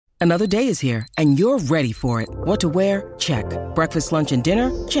Another day is here, and you're ready for it. What to wear? Check. Breakfast, lunch, and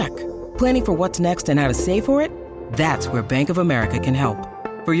dinner? Check. Planning for what's next and how to save for it? That's where Bank of America can help.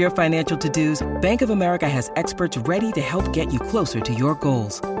 For your financial to-dos, Bank of America has experts ready to help get you closer to your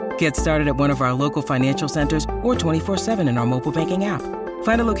goals. Get started at one of our local financial centers or 24/7 in our mobile banking app.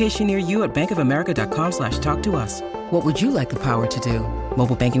 Find a location near you at bankofamerica.com/talktous. What would you like the power to do?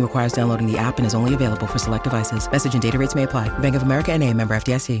 Mobile banking requires downloading the app and is only available for select devices. Message and data rates may apply. Bank of America N.A., member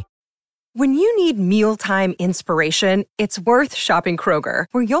FDIC. When you need mealtime inspiration, it's worth shopping Kroger,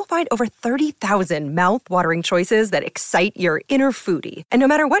 where you'll find over 30,000 mouth-watering choices that excite your inner foodie. And no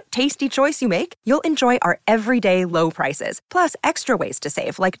matter what tasty choice you make, you'll enjoy our everyday low prices, plus extra ways to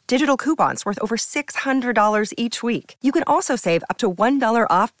save, like digital coupons worth over $600 each week. You can also save up to $1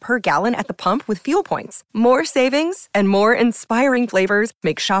 off per gallon at the pump with fuel points. More savings and more inspiring flavors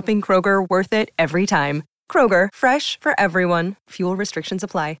make shopping Kroger worth it every time. Kroger, fresh for everyone. Fuel restrictions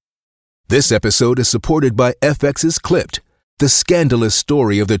apply. This episode is supported by FX's Clipped, the scandalous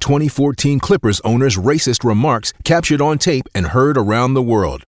story of the 2014 Clippers owner's racist remarks captured on tape and heard around the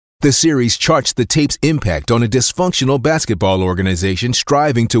world. The series charts the tape's impact on a dysfunctional basketball organization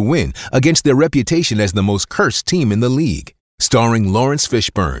striving to win against their reputation as the most cursed team in the league. Starring Lawrence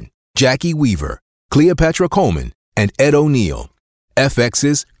Fishburne, Jackie Weaver, Cleopatra Coleman, and Ed O'Neill.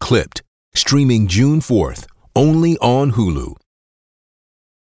 FX's Clipped, streaming June 4th, only on Hulu.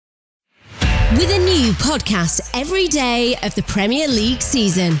 With a new podcast every day of the Premier League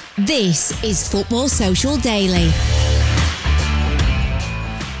season, this is Football Social Daily.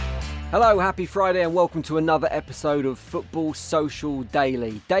 Hello, happy Friday and welcome to another episode of Football Social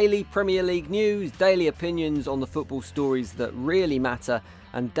Daily. Daily Premier League news, daily opinions on the football stories that really matter,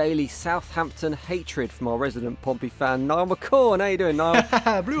 and daily Southampton hatred from our resident Pompey fan, Niall McCorn. How you doing,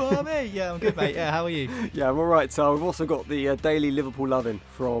 Niall? Blue Army. Yeah, I'm good, mate. Yeah, how are you? Yeah, I'm all right. So we've also got the daily Liverpool loving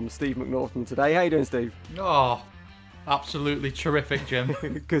from Steve McNaughton today. How you doing, Steve? Oh, absolutely terrific, Jim.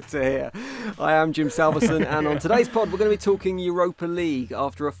 Good to hear. I am Jim Salverson, and on today's pod we're going to be talking Europa League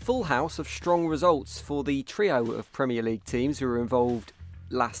after a full house of strong results for the trio of Premier League teams who were involved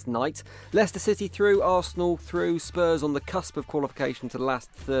last night. Leicester City through, Arsenal through, Spurs on the cusp of qualification to the last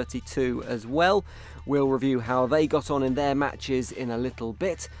 32 as well. We'll review how they got on in their matches in a little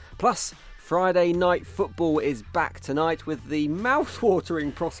bit. Plus, Friday night football is back tonight with the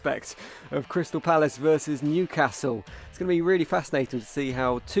mouth-watering prospect of Crystal Palace versus Newcastle. It's going to be really fascinating to see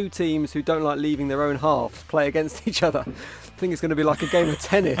how two teams who don't like leaving their own halves play against each other. I think it's going to be like a game of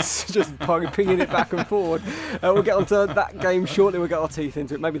tennis, just pinging it back and forward. We'll get onto that game shortly. We'll get our teeth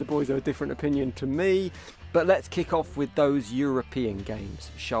into it. Maybe the boys have a different opinion to me. But let's kick off with those European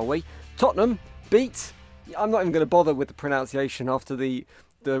games, shall we? Tottenham beat... I'm not even going to bother with the pronunciation after the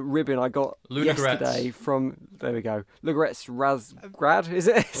ribbon I got yesterday from, there we go, Ludogorets Razgrad, is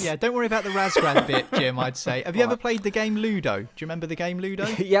it? Yeah, don't worry about the Razgrad bit, Jim, I'd say. Have you ever played the game Ludo? Do you remember the game Ludo?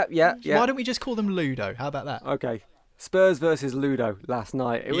 Yeah. Why don't we just call them Ludo? How about that? Okay. Spurs versus Ludo last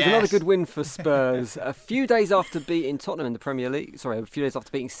night. It was another good win for Spurs. A few days after beating Tottenham in the Premier League, a few days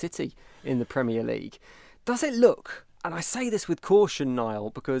after beating City in the Premier League. Does it look... And I say this with caution, Niall,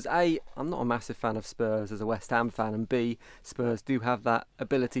 because A, I'm not a massive fan of Spurs as a West Ham fan, and B, Spurs do have that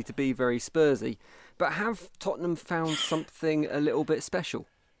ability to be very Spursy. But have Tottenham found something a little bit special?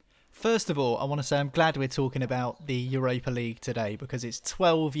 First of all, I want to say I'm glad we're talking about the Europa League today, because it's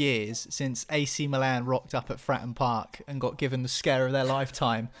 12 years since AC Milan rocked up at Fratton Park and got given the scare of their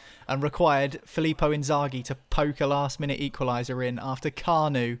lifetime and required Filippo Inzaghi to poke a last-minute equaliser in after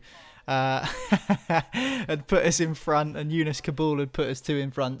Kanu had put us in front, and Yunus Kabul had put us two in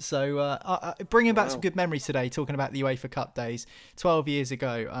front. So bringing back some good memories today, talking about the UEFA Cup days 12 years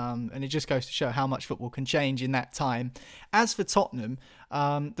ago, and it just goes to show how much football can change in that time. As for Tottenham,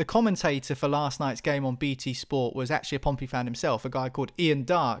 the commentator for last night's game on BT Sport was actually a Pompey fan himself, a guy called Ian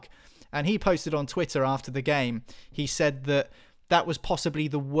Dark, and he posted on Twitter after the game. He said that was possibly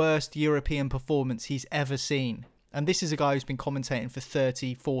the worst European performance he's ever seen. And this is a guy who's been commentating for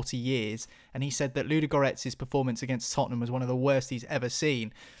 30, 40 years. And he said that Ludogorets' performance against Tottenham was one of the worst he's ever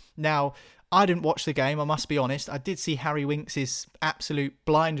seen. Now, I didn't watch the game, I must be honest. I did see Harry Winks' absolute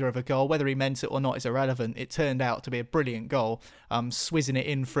blinder of a goal. Whether he meant it or not is irrelevant. It turned out to be a brilliant goal. Swizzing it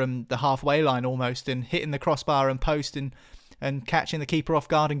in from the halfway line almost, and hitting the crossbar and post, and catching the keeper off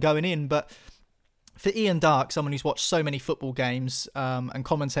guard and going in. But for Ian Dark, someone who's watched so many football games and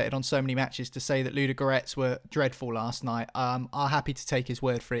commentated on so many matches, to say that Ludogorets were dreadful last night, I'm happy to take his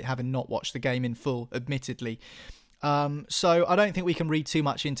word for it, having not watched the game in full, admittedly. So I don't think we can read too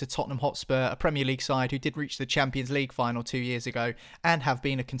much into Tottenham Hotspur, a Premier League side who did reach the Champions League final 2 years ago and have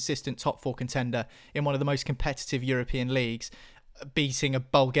been a consistent top four contender in one of the most competitive European leagues. beating a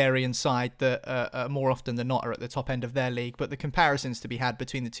Bulgarian side that more often than not are at the top end of their league. But the comparisons to be had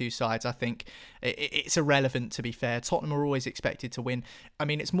between the two sides, I think it's irrelevant, to be fair. Tottenham are always expected to win. I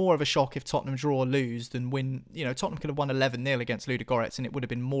mean, it's more of a shock if Tottenham draw or lose than win. You know, Tottenham could have won 11-0 against Ludogorets, and it would have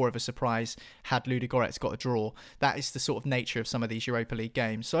been more of a surprise had Ludogorets got a draw. That is the sort of nature of some of these Europa League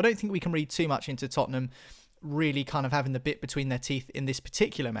games. So I don't think we can read too much into Tottenham really kind of having the bit between their teeth in this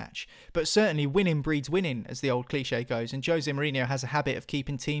particular match. But certainly winning breeds winning, as the old cliche goes, and Jose Mourinho has a habit of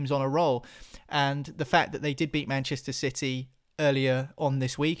keeping teams on a roll. And the fact that they did beat Manchester City earlier on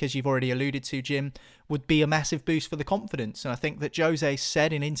this week, as you've already alluded to, Jim, would be a massive boost for the confidence. And I think that Jose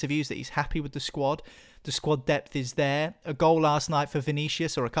said in interviews that he's happy with the squad. The squad depth is there. A goal last night for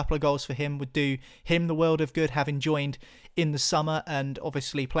Vinicius, or a couple of goals for him, would do him the world of good, having joined in the summer. And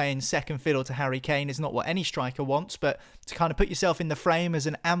obviously playing second fiddle to Harry Kane is not what any striker wants, but to kind of put yourself in the frame as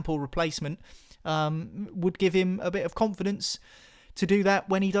an ample replacement would give him a bit of confidence to do that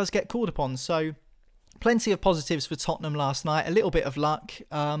when he does get called upon. So plenty of positives for Tottenham last night, a little bit of luck,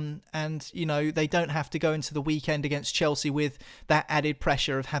 and, you know, they don't have to go into the weekend against Chelsea with that added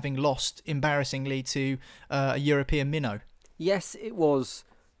pressure of having lost embarrassingly to a European minnow. Yes, it was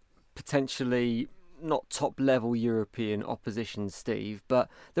potentially not top-level European opposition, Steve, but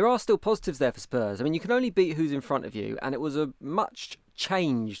there are still positives there for Spurs. I mean, you can only beat who's in front of you, and it was a much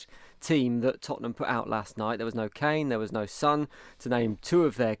changed team that Tottenham put out last night. There was no Kane, there was no Son, to name two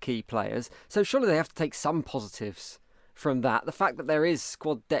of their key players. So surely they have to take some positives from that. The fact that there is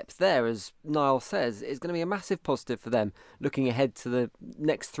squad depth there, as Niall says, is going to be a massive positive for them looking ahead to the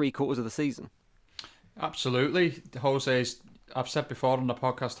next 3 quarters of the season. Absolutely. Jose's, I've said before on the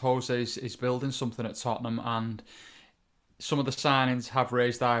podcast, Jose is building something at Tottenham, and some of the signings have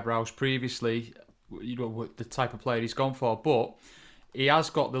raised eyebrows previously, you know, the type of player he's gone for, but he has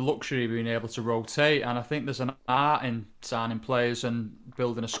got the luxury of being able to rotate, and I think there's an art in signing players and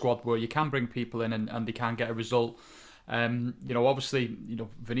building a squad where you can bring people in and they can get a result. You know, obviously, you know,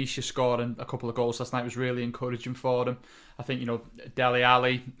 Vinicius scored a couple of goals last night was really encouraging for them. I think, you know, Dele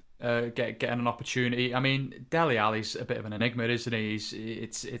Alli getting an opportunity. I mean, Dele Alli's a bit of an enigma, isn't he?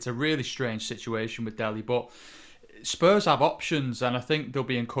 It's a really strange situation with Dele, but Spurs have options, and I think they'll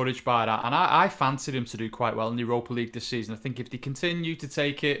be encouraged by that. And I fancied him to do quite well in the Europa League this season. I think if they continue to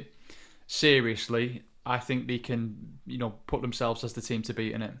take it seriously, I think they can, you know, put themselves as the team to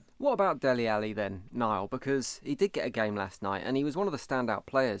beat in it. What about Dele Alli then, Niall? Because he did get a game last night, and he was one of the standout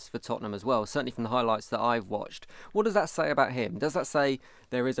players for Tottenham as well, certainly from the highlights that I've watched. What does that say about him? Does that say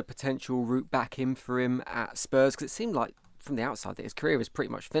there is a potential route back in for him at Spurs? Because it seemed like from the outside that his career is pretty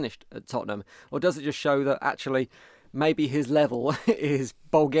much finished at Tottenham. Or does it just show that actually maybe his level is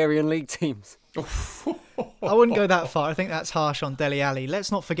Bulgarian league teams? I wouldn't go that far. I think that's harsh on Dele Alli.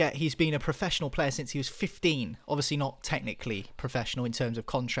 Let's not forget he's been a professional player since he was 15. Obviously not technically professional in terms of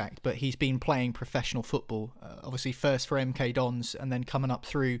contract, but he's been playing professional football. Obviously first for MK Dons and then coming up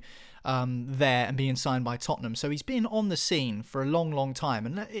through there and being signed by Tottenham. So he's been on the scene for a long, long time.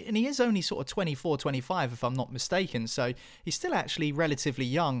 And he is only sort of 24, 25 if I'm not mistaken. So he's still actually relatively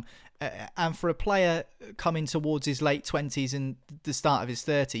young. And for a player coming towards his late 20s and the start of his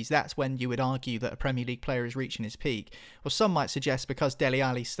 30s, that's when you would argue that a Premier League player is reaching his peak. Well, some might suggest because Dele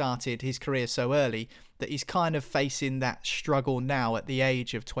Alli started his career so early that he's kind of facing that struggle now at the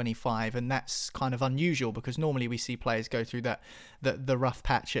age of 25, and that's kind of unusual because normally we see players go through the rough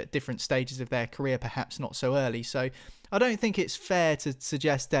patch at different stages of their career, perhaps not so early. So I don't think it's fair to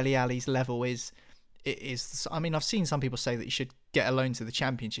suggest Dele Alli's level is. I mean, I've seen some people say that he should get a loan to the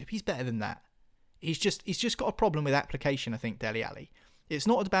Championship. He's better than that. He's just got a problem with application, I think, Dele Alli. It's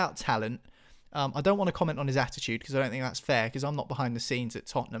not about talent. I don't want to comment on his attitude because I don't think that's fair because I'm not behind the scenes at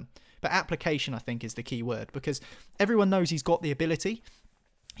Tottenham. But application, I think, is the key word because everyone knows he's got the ability.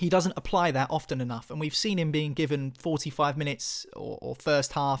 He doesn't apply that often enough. And we've seen him being given 45 minutes or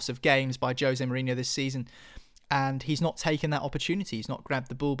first halves of games by Jose Mourinho this season. And he's not taken that opportunity. He's not grabbed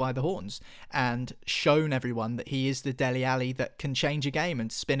the bull by the horns and shown everyone that he is the Dele Alli that can change a game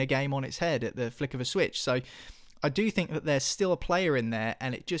and spin a game on its head at the flick of a switch. So I do think that there's still a player in there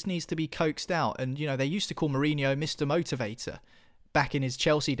and it just needs to be coaxed out. And, you know, they used to call Mourinho Mr. Motivator back in his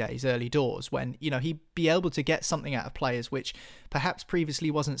Chelsea days, early doors, when, you know, he'd be able to get something out of players which perhaps previously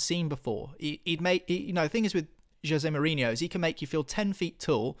wasn't seen before. He'd make, you know, the thing is with Jose Mourinho is he can make you feel 10 feet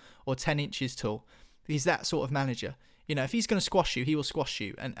tall or 10 inches tall. He's that sort of manager. You know, if he's going to squash you, he will squash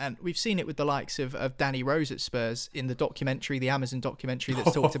you. And we've seen it with the likes of Danny Rose at Spurs in the documentary, the Amazon documentary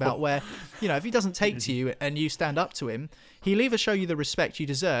that's talked about where, you know, if he doesn't take to you and you stand up to him, he'll either show you the respect you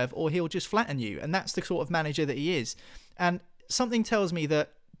deserve or he'll just flatten you. And that's the sort of manager that he is. And something tells me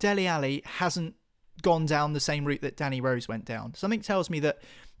that Dele Alli hasn't gone down the same route that Danny Rose went down. Something tells me that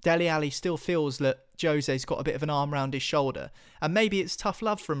Dele Alli still feels that Jose's got a bit of an arm round his shoulder, and maybe it's tough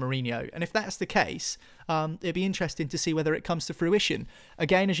love from Mourinho. And if that's the case, it'd be interesting to see whether it comes to fruition.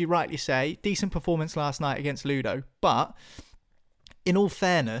 Again, as you rightly say, decent performance last night against Ludo, but in all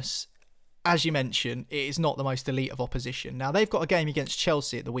fairness, as you mentioned, it is not the most elite of opposition. Now, they've got a game against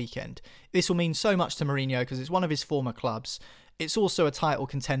Chelsea at the weekend. This will mean so much to Mourinho because it's one of his former clubs. It's also a title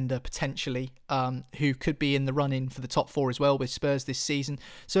contender, potentially, who could be in the run-in for the top 4 as well with Spurs this season.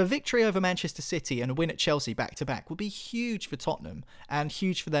 So a victory over Manchester City and a win at Chelsea back-to-back would be huge for Tottenham and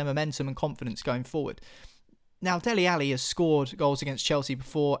huge for their momentum and confidence going forward. Now, Dele Alli has scored goals against Chelsea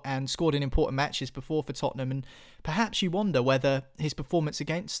before and scored in important matches before for Tottenham, and perhaps you wonder whether his performance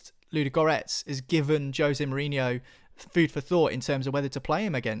against Ludogorets has given Jose Mourinho food for thought in terms of whether to play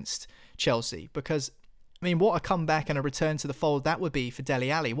him against Chelsea, because I mean, what a comeback and a return to the fold that would be for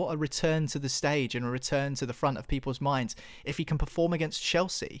Dele Alli. What a return to the stage and a return to the front of people's minds if he can perform against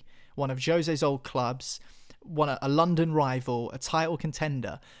Chelsea, one of Jose's old clubs, a London rival, a title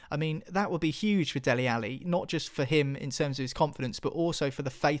contender. I mean, that would be huge for Dele Alli, not just for him in terms of his confidence, but also for the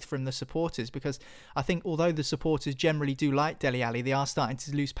faith from the supporters, because I think although the supporters generally do like Dele Alli, they are starting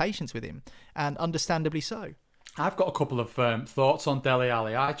to lose patience with him, and understandably so. I've got a couple of thoughts on Dele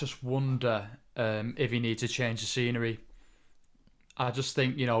Alli. I just wonder if he needs to change the scenery. I just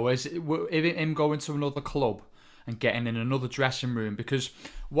think, if him going to another club and getting in another dressing room, because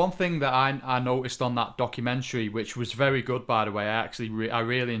one thing that I noticed on that documentary, which was very good, by the way, I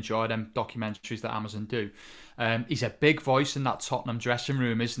really enjoy them documentaries that Amazon do. He's a big voice in that Tottenham dressing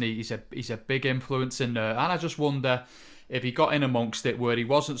room, isn't he? He's a big influence in there, and I just wonder if he got in amongst it where he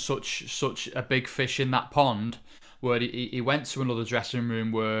wasn't such a big fish in that pond, where he went to another dressing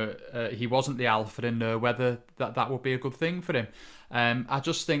room where he wasn't the alpha in there, whether that would be a good thing for him. I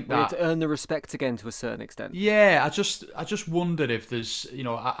just think that to earn the respect again to a certain extent. Yeah, I just wondered if there's,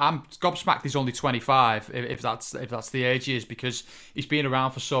 I'm gobsmacked he's only 25, if that's the age he is, because he's been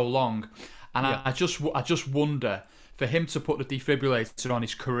around for so long, and yeah. I just wonder for him to put the defibrillator on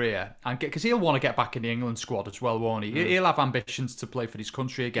his career, and because he'll want to get back in the England squad as well, won't he? He'll have ambitions to play for his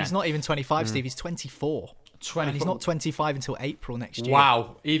country again. He's not even 25, Steve. He's 24. And he's not 25 until April next year.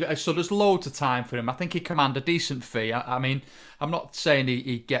 Wow. So there's loads of time for him. I think he'd command a decent fee. I mean, I'm not saying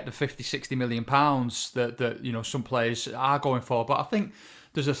he'd get the 50, 60 million pounds that some players are going for, but I think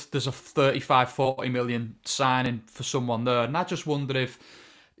there's a 35, 40 million signing for someone there. And I just wonder if,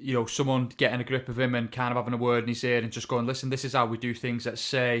 someone getting a grip of him and kind of having a word in his ear and just going, listen, this is how we do things at,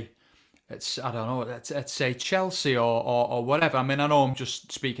 say, let's say Chelsea or whatever. I mean, I know I'm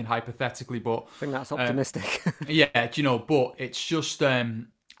just speaking hypothetically, but I think that's optimistic. Yeah, but it's just I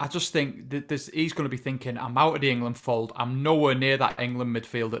just think that he's going to be thinking, I'm out of the England fold. I'm nowhere near that England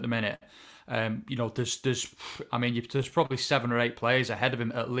midfield at the minute. There's probably 7 or 8 players ahead of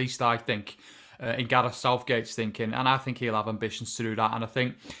him at least, I think. In Gareth Southgate's thinking, and I think he'll have ambitions to do that. And I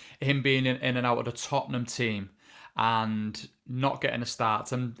think him being in and out of the Tottenham team and not getting a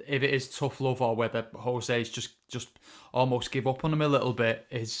start, and if it is tough love or whether Jose's just almost give up on him a little bit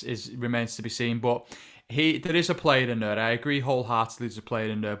is remains to be seen. But there is a player in there. I agree wholeheartedly there's a player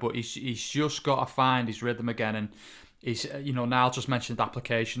in there, but he's just got to find his rhythm again. And he's Niall just mentioned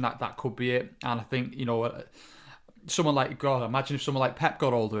application, that could be it. And I think someone like, God, imagine if someone like Pep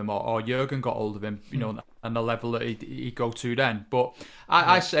got hold of him or Jurgen got hold of him, and the level that he'd go to then. But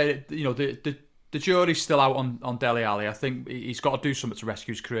I say, the jury's still out on Dele Alli. I think he's got to do something to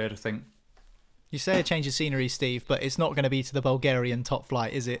rescue his career, I think. You say a change of scenery, Steve, but it's not going to be to the Bulgarian top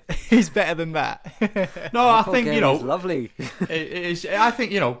flight, is it? He's better than that. No, I think, lovely. I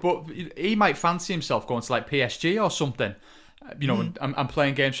think, but he might fancy himself going to like PSG or something, and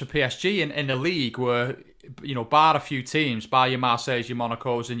playing games for PSG in a league where, bar a few teams, bar your Marseilles, your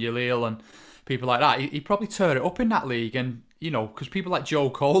Monacos and your Lille and people like that, he'd probably tear it up in that league. And, because people like Joe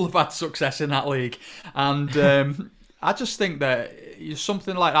Cole have had success in that league. And I just think that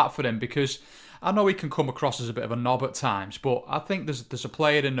something like that for him, because I know he can come across as a bit of a knob at times, but I think there's a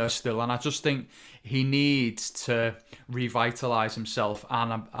player in there still, and I just think he needs to revitalise himself,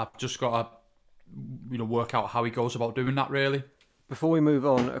 and I've just got to work out how he goes about doing that, really. Before we move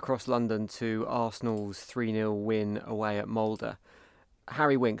on across London to Arsenal's 3-0 win away at Molde,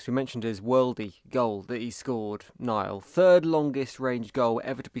 Harry Winks, we mentioned his worldy goal that he scored, Niall. 3rd longest range goal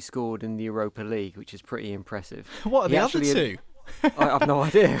ever to be scored in the Europa League, which is pretty impressive. What are the other two? I have no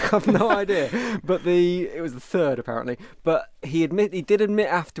idea. But it was the 3rd apparently. But he did admit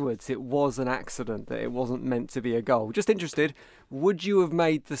afterwards it was an accident, that it wasn't meant to be a goal. Just interested, would you have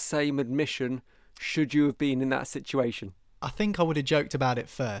made the same admission should you have been in that situation? I think I would have joked about it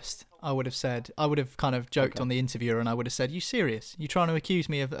first. I would have kind of joked on the interviewer, and I would have said, "You serious? You trying to accuse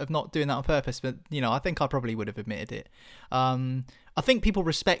me of not doing that on purpose?" But, I think I probably would have admitted it. I think people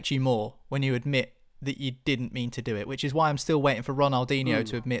respect you more when you admit that you didn't mean to do it, which is why I'm still waiting for Ronaldinho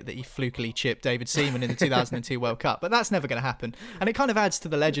to admit that he flukily chipped David Seaman in the 2002 World Cup. But that's never going to happen. And it kind of adds to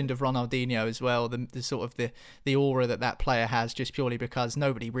the legend of Ronaldinho as well, the sort of the aura that player has, just purely because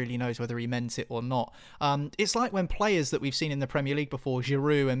nobody really knows whether he meant it or not. It's like when players that we've seen in the Premier League before,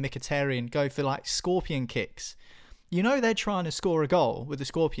 Giroud and Mkhitaryan, go for like scorpion kicks. They're trying to score a goal with the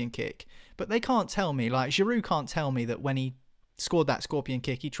scorpion kick, but they can't tell me, like Giroud can't tell me that when he scored that scorpion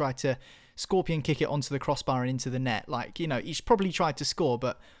kick, he tried to scorpion kick it onto the crossbar and into the net. Like, he's probably tried to score,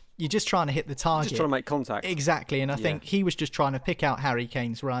 but you're just trying to hit the target. Just trying to make contact. Exactly, and I think he was just trying to pick out Harry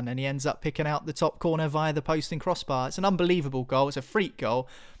Kane's run, and he ends up picking out the top corner via the post and crossbar. It's an unbelievable goal. It's a freak goal.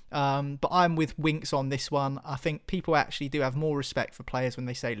 But I'm with Winks on this one. I think people actually do have more respect for players when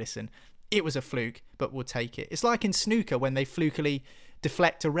they say, listen, it was a fluke, but we'll take it. It's like in snooker when they flukily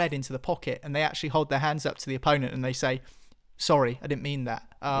deflect a red into the pocket and they actually hold their hands up to the opponent and they say, sorry, I didn't mean that.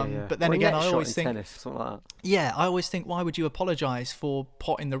 But then again, I always think, tennis, something like that. Yeah, I always think, why would you apologise for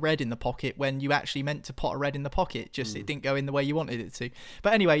potting the red in the pocket when you actually meant to pot a red in the pocket? Just it didn't go in the way you wanted it to.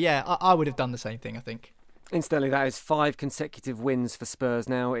 But anyway, yeah, I would have done the same thing, I think. Incidentally, that is 5 consecutive wins for Spurs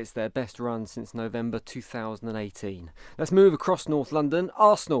now. It's their best run since November 2018. Let's move across North London.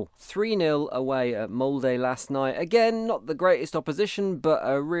 Arsenal 3-0 away at Molde last night. Again, not the greatest opposition, but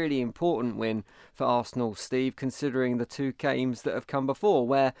a really important win for Arsenal, Steve, considering the 2 games that have come before,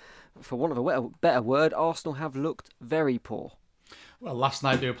 where, for want of a better word, Arsenal have looked very poor. Well, last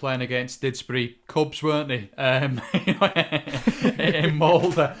night they were playing against Didsbury Cubs, weren't they? In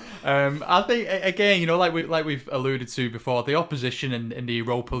Molde. I think, again, like we've alluded to before, the opposition in the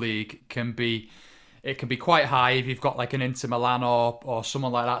Europa League can be quite high if you've got like an Inter Milan or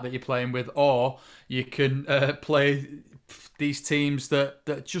someone like that you're playing with, or you can play these teams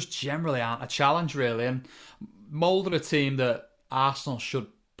that just generally aren't a challenge, really. And Molde are a team that Arsenal should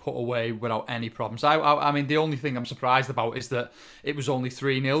put away without any problems. I mean, the only thing I'm surprised about is that it was only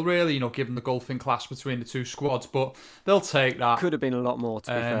 3-0, really, given the gulfing class between the 2 squads, but they'll take that. Could have been a lot more, to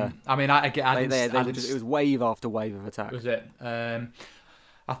be fair. I mean, it was wave after wave of attack. Was it?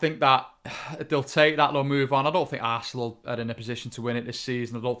 I think that they'll take that, they'll move on. I don't think Arsenal are in a position to win it this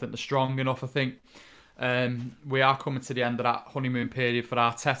season. I don't think they're strong enough. I think we are coming to the end of that honeymoon period for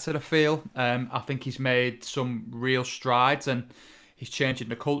Arteta, I feel. I think he's made some real strides, and he's changing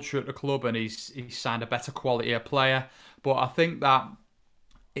the culture at the club, and he's signed a better quality of player. But I think that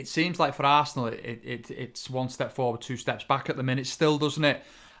it seems like for Arsenal, it's 1 step forward, 2 steps back at the minute still, doesn't it?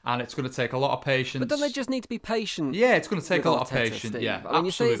 And it's going to take a lot of patience. But don't they just need to be patient? Yeah, it's going to take a lot of patience. Steve. Yeah, I mean,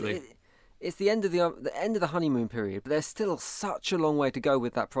 absolutely. It's the end of the honeymoon period, but there's still such a long way to go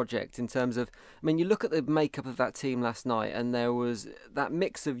with that project in terms of, I mean, you look at the makeup of that team last night, and there was that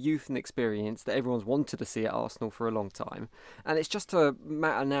mix of youth and experience that everyone's wanted to see at Arsenal for a long time, and it's just a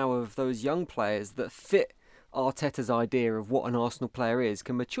matter now of those young players that fit Arteta's idea of what an Arsenal player is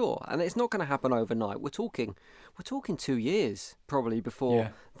can mature, and it's not going to happen overnight. We're talking 2 years probably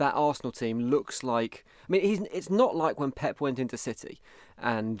before that Arsenal team looks like. I mean, it's not like when Pep went into City,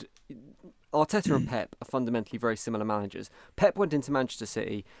 and Arteta and Pep are fundamentally very similar managers. Pep went into Manchester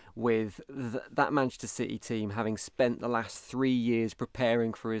City with that Manchester City team having spent the last 3 years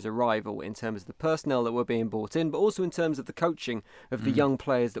preparing for his arrival in terms of the personnel that were being brought in, but also in terms of the coaching of the young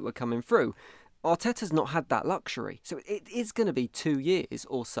players that were coming through. Arteta's not had that luxury. So it is going to be 2 years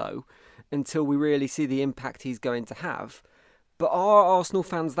or so until we really see the impact he's going to have. But are Arsenal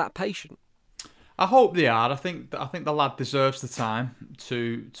fans that patient? I hope they are. I think the lad deserves the time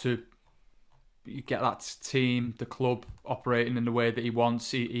to get that team, the club, operating in the way that he wants.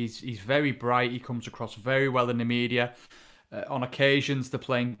 He's very bright. He comes across very well in the media. On occasions, they're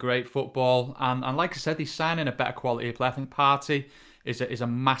playing great football. And like I said, he's signing a better quality of play. I think Partey is a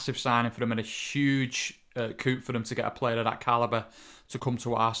massive signing for them and a huge coup for them to get a player of that calibre to come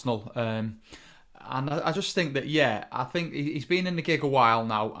to Arsenal. And I just think that, I think he's been in the gig a while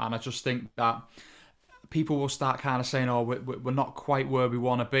now, and I just think that people will start kind of saying, we're not quite where we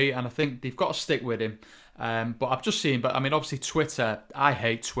want to be, and I think they've got to stick with him. But I've just seen, I mean, obviously Twitter, I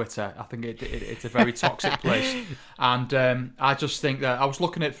hate Twitter. I think it's a very toxic place. And I just think that I was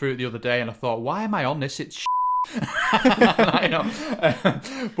looking it through the other day and I thought, why am I on this? It's I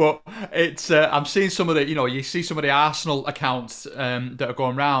know. But it's I'm seeing some of the, you see some of the Arsenal accounts that are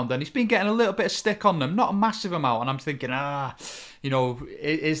going around, and he's been getting a little bit of stick on them, not a massive amount, and I'm thinking,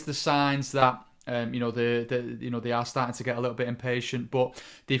 is the signs that They are starting to get a little bit impatient, but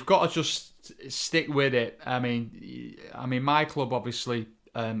they've got to just stick with it. I mean, my club obviously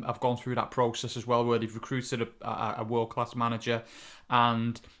have gone through that process as well, where they've recruited a world-class manager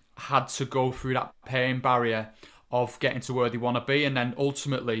and had to go through that pain barrier of getting to where they want to be, and then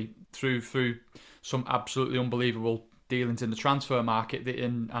ultimately through some absolutely unbelievable dealings in the transfer market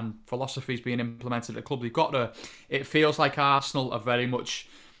and philosophies being implemented at the club, it feels like Arsenal are very much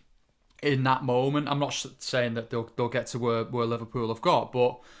in that moment. I'm not saying that they'll get to where Liverpool have got,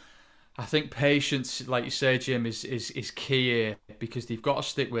 but I think patience, like you say, Jim, is key here, because they've got to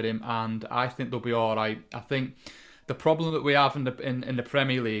stick with him, and I think they'll be all right. I think the problem that we have in the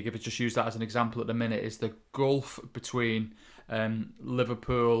Premier League, if I just use that as an example at the minute, is the gulf between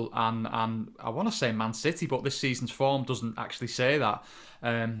Liverpool and I want to say Man City, but this season's form doesn't actually say that,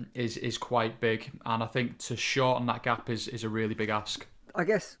 is quite big, and I think to shorten that gap is a really big ask. I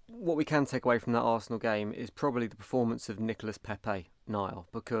guess what we can take away from that Arsenal game is probably the performance of Nicolas Pepe, Niall,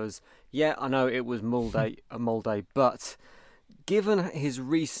 because, yeah, I know it was Molde, but given his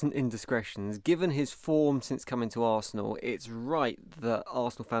recent indiscretions, given his form since coming to Arsenal, it's right that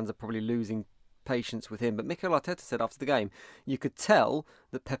Arsenal fans are probably losing patience with him. But Mikel Arteta said after the game, you could tell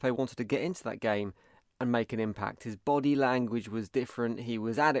that Pepe wanted to get into that game and make an impact. His body language was different. He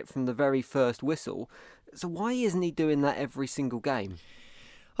was at it from the very first whistle. So why isn't he doing that every single game?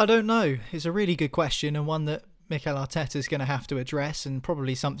 I don't know. It's a really good question, and one that Mikel Arteta is going to have to address, and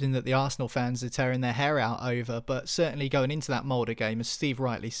probably something that the Arsenal fans are tearing their hair out over. But certainly going into that Molde game, as Steve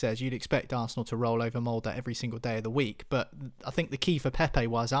rightly says, you'd expect Arsenal to roll over Molde every single day of the week. But I think the key for Pepe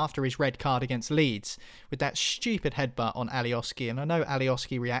was, after his red card against Leeds, with that stupid headbutt on Alioski, and I know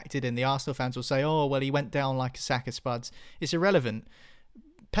Alioski reacted, and the Arsenal fans will say, oh, well, he went down like a sack of spuds. It's irrelevant.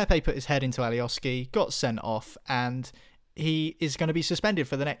 Pepe put his head into Alioski, got sent off, and he is going to be suspended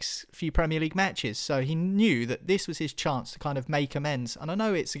for the next few Premier League matches. So he knew that this was his chance to kind of make amends. And I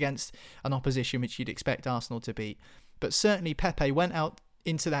know it's against an opposition which you'd expect Arsenal to beat, but certainly Pepe went out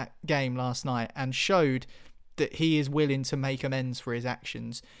into that game last night and showed that he is willing to make amends for his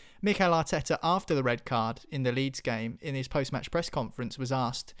actions. Mikel Arteta, after the red card in the Leeds game, in his post-match press conference, was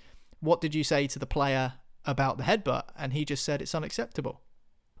asked, what did you say to the player about the headbutt? And he just said it's unacceptable.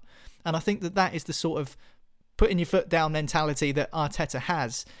 And I think that is the sort of putting your foot down mentality that Arteta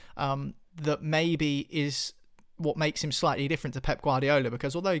has, that maybe is what makes him slightly different to Pep Guardiola,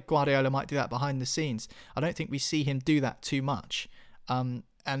 because although Guardiola might do that behind the scenes, I don't think we see him do that too much. And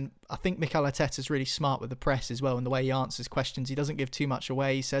I think Mikel Arteta's really smart with the press as well, and the way he answers questions. He doesn't give too much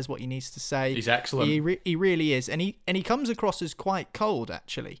away. He says what he needs to say. He's excellent. He really is. And he comes across as quite cold,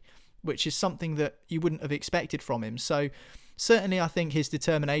 actually, which is something that you wouldn't have expected from him. So certainly I think his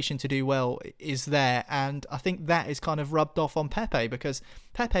determination to do well is there, and I think that is kind of rubbed off on Pepe, because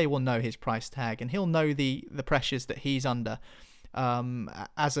Pepe will know his price tag, and he'll know the pressures that he's under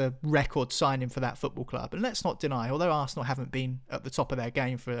as a record signing for that football club. And let's not deny, although Arsenal haven't been at the top of their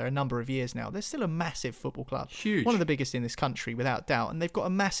game for a number of years now, they're still a massive football club. Huge. One of the biggest in this country, without doubt, and they've got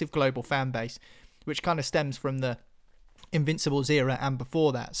a massive global fan base, which kind of stems from the Invincibles era and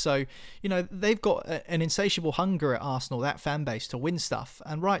before that. So, they've got an insatiable hunger at Arsenal, that fan base, to win stuff,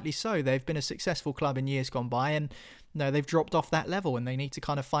 and rightly so. They've been a successful club in years gone by, and they've dropped off that level, and they need to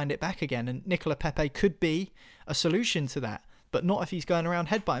kind of find it back again. And Nicolas Pepe could be a solution to that, but not if he's going around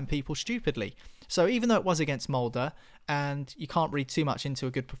headbutting people stupidly. So even though it was against Molde, and you can't read too much into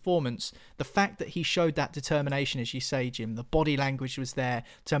a good performance, the fact that he showed that determination, as you say, Jim, the body language was there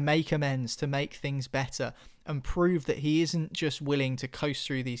to make amends, to make things better, and prove that he isn't just willing to coast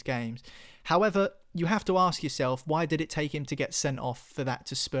through these games. However, you have to ask yourself, why did it take him to get sent off for that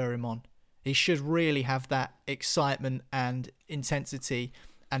to spur him on? He should really have that excitement and intensity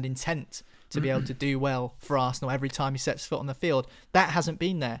and intent to be able to do well for Arsenal every time he sets foot on the field. That hasn't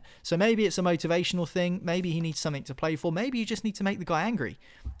been there. So maybe it's a motivational thing. Maybe he needs something to play for. Maybe you just need to make the guy angry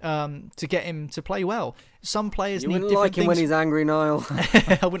to get him to play well. Some players need different things. You wouldn't like him when he's angry, Niall.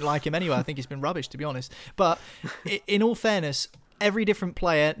 I wouldn't like him anyway. I think he's been rubbish, to be honest. But in all fairness, every different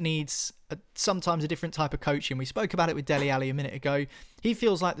player needs sometimes a different type of coaching. We spoke about it with Dele Alli a minute ago. He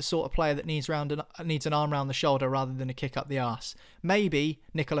feels like the sort of player that needs an arm around the shoulder rather than a kick up the arse. Maybe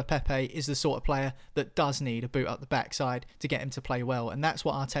Nicolas Pepe is the sort of player that does need a boot up the backside to get him to play well, and that's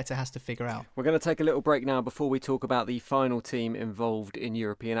what Arteta has to figure out. We're going to take a little break now before we talk about the final team involved in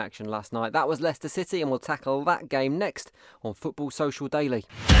European action last night. That was Leicester City, and we'll tackle that game next on Football Social Daily.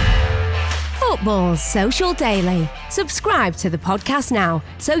 Football Social Daily. Subscribe to the podcast now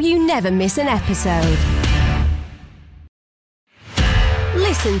so you never miss an episode.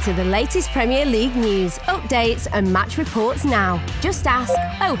 Listen to the latest Premier League news, updates and match reports now. Just ask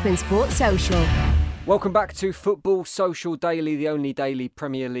Open Sport Social. Welcome back to Football Social Daily, the only daily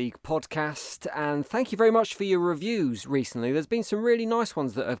Premier League podcast. And thank you very much for your reviews recently. There's been some really nice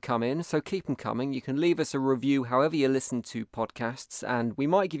ones that have come in, so keep them coming. You can leave us a review however you listen to podcasts, and we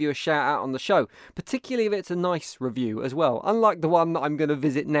might give you a shout out on the show, particularly if it's a nice review as well, unlike the one that I'm going to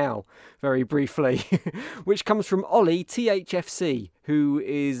visit now, very briefly, which comes from Ollie THFC, who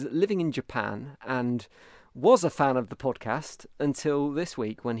is living in Japan and was a fan of the podcast until this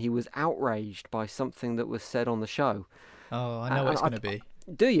week when he was outraged by something that was said on the show. Oh, I know what it's going to be.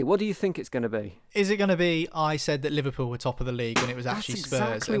 Do you? What do you think it's going to be? Is it going to be I said that Liverpool were top of the league when it was actually Spurs?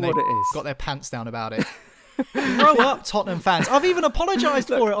 Exactly and what they it is. got their pants down about it. Grow up, Tottenham fans. I've even apologised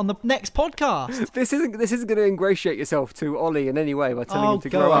for it on the next podcast. This isn't going to ingratiate yourself to Ollie in any way by telling him to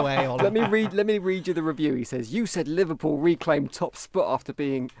grow away, up. Ollie. Let me read you the review. He says, "You said Liverpool reclaimed top spot after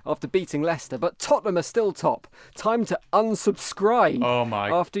beating Leicester, but Tottenham are still top. Time to unsubscribe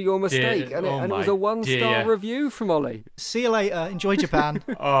after your mistake." Dear. And it was a 1-star review from Ollie. See you later. Enjoy Japan.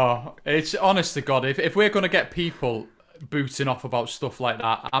 It's honest to God, if we're going to get people booting off about stuff like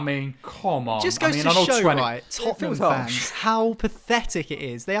that, I mean, come on. Just goes to show, right, Tottenham fans, how pathetic it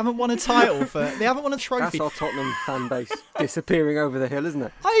is. They haven't won a title they haven't won a trophy. That's our Tottenham fan base disappearing over the hill, isn't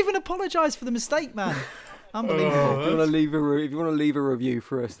it? I even apologised for the mistake, man. Unbelievable. If you want to leave a review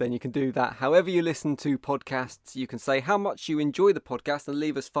for us, then you can do that. However you listen to podcasts, you can say how much you enjoy the podcast and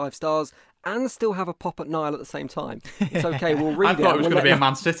leave us 5 stars and still have a pop at Niall at the same time. It's okay, we'll read it. I thought it was going to be a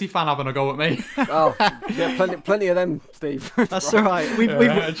Man City fan having a go at me. Oh, yeah, plenty of them, Steve. That's all right.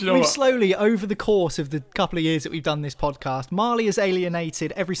 We've slowly, over the course of the couple of years that we've done this podcast, Marley has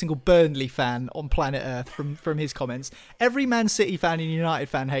alienated every single Burnley fan on planet Earth from his comments. Every Man City fan and United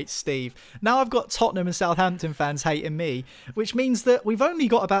fan hates Steve. Now I've got Tottenham and Southampton fans hating me, which means that we've only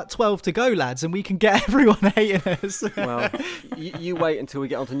got about 12 to go, lads, and we can get everyone hating us. Well, you wait until we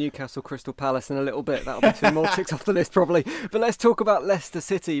get onto Newcastle Crystal Palace in a little bit. That'll be 2 more ticks off the list probably. But let's talk about Leicester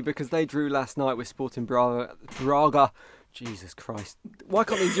City, because they drew last night with Sporting Braga. Jesus Christ. Why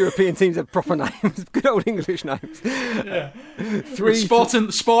can't these European teams have proper names? Good old English names. Yeah.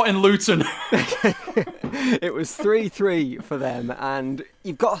 Sporting Luton. It was 3-3 for them. And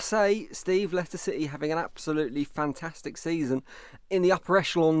you've got to say, Steve, Leicester City having an absolutely fantastic season in the upper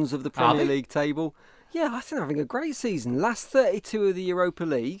echelons of the Premier League table. Yeah, I think they're having a great season. Last 32 of the Europa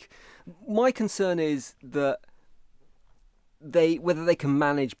League. My concern is that whether they can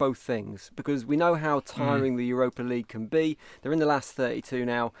manage both things, because we know how tiring the Europa League can be. They're in the last 32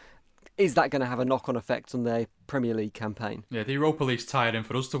 now. Is that going to have a knock-on effect on their Premier League campaign? Yeah, the Europa League's tiring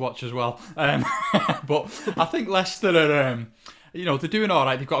for us to watch as well. But I think Leicester are, they're doing all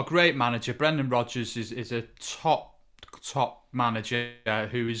right. They've got a great manager. Brendan Rodgers is a top manager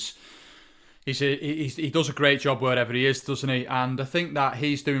who is... He does a great job wherever he is, doesn't he? And I think that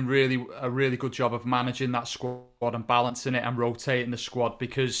he's doing a really good job of managing that squad and balancing it and rotating the squad,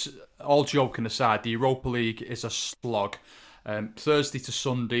 because, all joking aside, the Europa League is a slog. Thursday to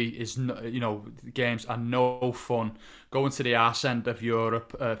Sunday is, games are no fun. Going to the arse end of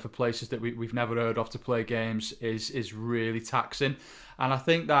Europe for places that we've never heard of to play games is really taxing. And I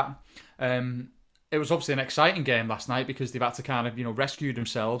think that... it was obviously an exciting game last night because they've had to kind of, rescue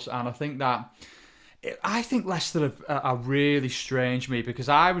themselves. And I think Leicester are really strange me, because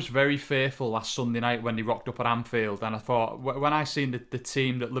I was very fearful last Sunday night when they rocked up at Anfield. And I thought, when I seen the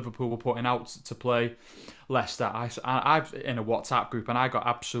team that Liverpool were putting out to play Leicester, I've in a WhatsApp group, and I got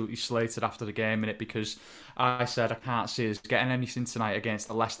absolutely slated after the game in it, because I said I can't see us getting anything tonight against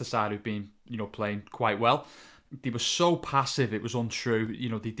the Leicester side who've been, playing quite well. They were so passive, it was untrue.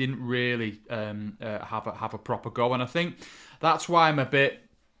 They didn't really have a proper go, and I think that's why I'm a bit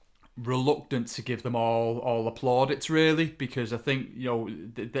reluctant to give them all applaudits, really, because I think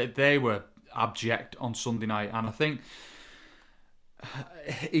they were abject on Sunday night, and I think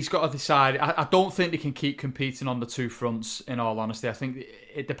he's got to decide. I don't think they can keep competing on the two fronts, in all honesty. I think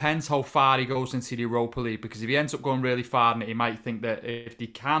it depends how far he goes into the Europa League, because if he ends up going really far in it, he might think that if they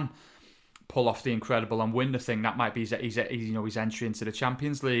can pull off the incredible and win the thing, that might be his entry into the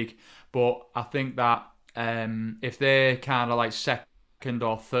Champions League. But I think that if they're kind of like second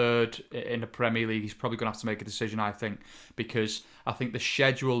or third in the Premier League, he's probably going to have to make a decision, I think, because I think the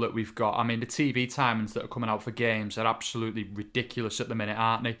schedule that we've got, I mean, the TV timings that are coming out for games are absolutely ridiculous at the minute,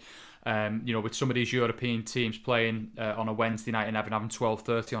 aren't they? With some of these European teams playing on a Wednesday night and having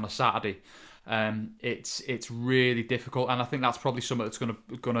 12:30 on a Saturday. It's really difficult, and I think that's probably something that's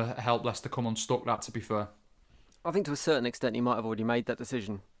going to help Leicester come unstuck. That, to be fair, I think to a certain extent he might have already made that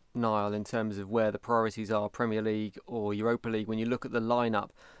decision, Niall, in terms of where the priorities are, Premier League or Europa League. When you look at the lineup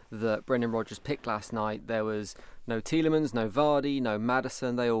that Brendan Rodgers picked last night, there was no Tielemans, no Vardy, no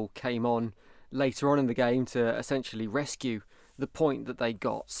Maddison. They all came on later on in the game to essentially rescue the point that they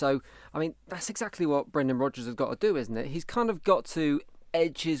got. So, I mean, that's exactly what Brendan Rodgers has got to do, isn't it? He's kind of got to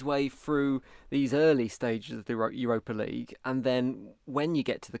edge his way through these early stages of the Europa League, and then when you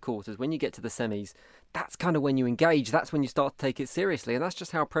get to the quarters, when you get to the semis, that's kind of when you engage. That's when you start to take it seriously, and that's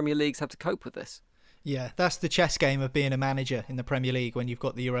just how Premier Leagues have to cope with this. Yeah, that's the chess game of being a manager in the Premier League when you've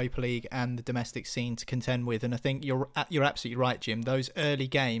got the Europa League and the domestic scene to contend with. And I think you're absolutely right, Jim. Those early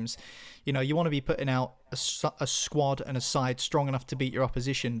games, you want to be putting out a squad and a side strong enough to beat your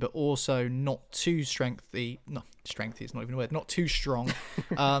opposition, but also not too strengthy. No, strengthy is not even a word. Not too strong.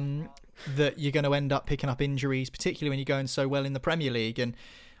 That you're going to end up picking up injuries, particularly when you're going so well in the Premier League. And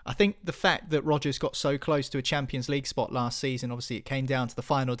I think the fact that Rodgers got so close to a Champions League spot last season, obviously it came down to the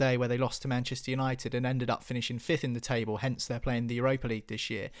final day where they lost to Manchester United and ended up finishing 5th in the table, hence they're playing the Europa League this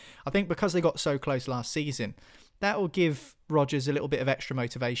year. I think because they got so close last season, that will give Rodgers a little bit of extra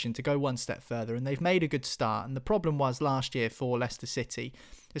motivation to go one step further, and they've made a good start. And the problem was last year for Leicester City,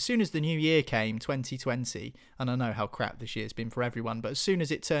 as soon as the new year came, 2020, and I know how crap this year's been for everyone, but as soon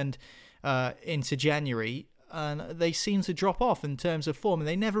as it turned into January, and they seemed to drop off in terms of form, and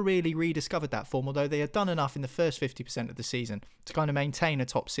they never really rediscovered that form, although they had done enough in the first 50% of the season to kind of maintain a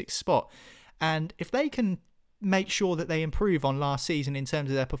top 6 spot. And if they can make sure that they improve on last season in terms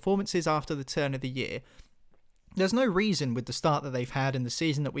of their performances after the turn of the year, there's no reason with the start that they've had and the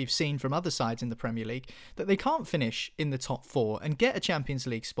season that we've seen from other sides in the Premier League that they can't finish in the top 4 and get a Champions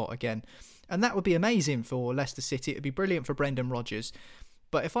League spot again. And that would be amazing for Leicester City. It would be brilliant for Brendan Rodgers.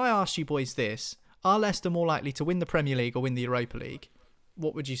 But if I asked you boys this, are Leicester more likely to win the Premier League or win the Europa League?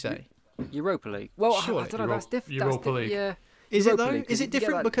 What would you say? Europa League. Well, surely. I don't know. That's different. Europa League. Yeah. Is Europa it though? League, Is it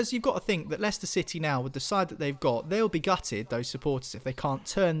different? that... Because you've got to think that Leicester City now, with the side that they've got, they'll be gutted, those supporters, if they can't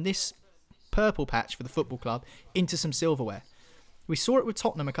turn this purple patch for the football club into some silverware. We saw it with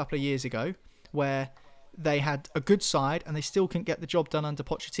Tottenham a couple of years ago, where they had a good side and they still couldn't get the job done under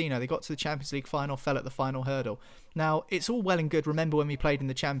Pochettino. They got to the Champions League final, fell at the final hurdle. Now, it's all well and good, remember when we played in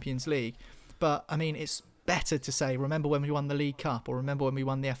the Champions League, but I mean, it's better to say, remember when we won the League Cup, or remember when we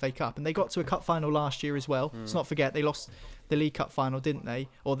won the FA Cup. And they got to a cup final last year as well. Let's not forget, they lost the League Cup final, didn't they?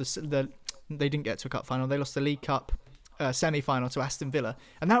 Or they didn't get to a cup final. They lost the League Cup semi-final to Aston Villa.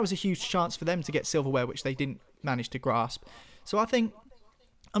 And that was a huge chance for them to get silverware, which they didn't manage to grasp. So I think,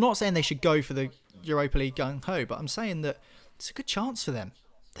 I'm not saying they should go for the Europa League gung-ho, but I'm saying that it's a good chance for them.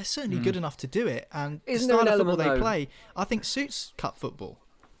 They're certainly good enough to do it. And the style of football they play, I think, suits cup football.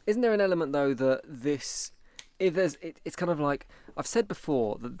 Isn't there an element, though, that it's kind of like, I've said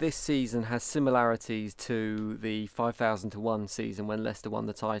before that this season has similarities to the 5,000-1 season when Leicester won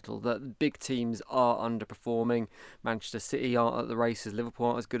the title, that big teams are underperforming, Manchester City aren't at the races, Liverpool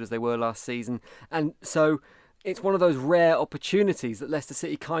aren't as good as they were last season, and so it's one of those rare opportunities that Leicester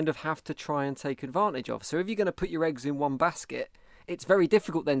City kind of have to try and take advantage of. So if you're going to put your eggs in one basket, it's very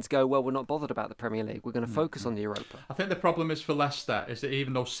difficult then to go, well, we're not bothered about the Premier League, we're going to focus on the Europa. I think the problem is for Leicester is that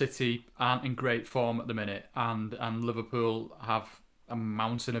even though City aren't in great form at the minute and Liverpool have a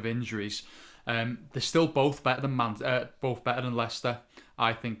mountain of injuries, they're still both better than Leicester,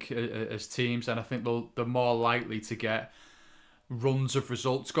 I think, as teams, and I think they're more likely to get runs of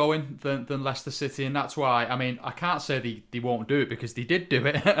results going than Leicester City, and that's why, I mean, I can't say they won't do it, because they did do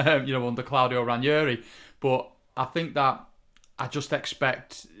it under Claudio Ranieri, but I think that I just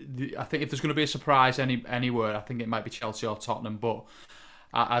expect, I think if there's going to be a surprise anywhere, I think it might be Chelsea or Tottenham, but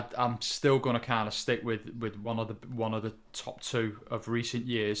I'm still going to kind of stick with one of the top 2 of recent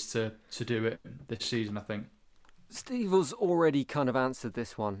years to do it this season, I think. Steve has already kind of answered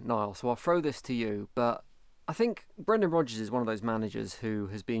this one, Niall, so I'll throw this to you, but I think Brendan Rodgers is one of those managers who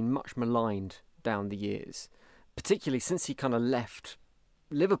has been much maligned down the years, particularly since he kind of left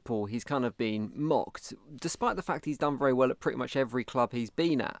Liverpool. He's kind of been mocked, despite the fact he's done very well at pretty much every club he's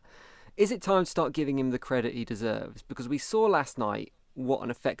been at. Is it time to start giving him the credit he deserves? Because we saw last night what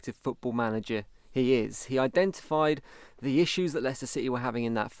an effective football manager he is. He identified the issues that Leicester City were having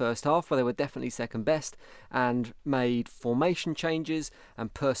in that first half, where they were definitely second best, and made formation changes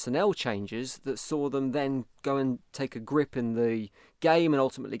and personnel changes that saw them then go and take a grip in the game and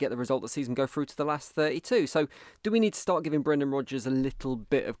ultimately get the result that sees them go through to the last 32. So do we need to start giving Brendan Rodgers a little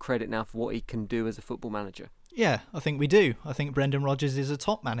bit of credit now for what he can do as a football manager? Yeah, I think we do. I think Brendan Rodgers is a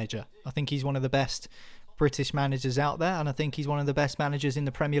top manager. I think he's one of the best British managers out there, and I think he's one of the best managers in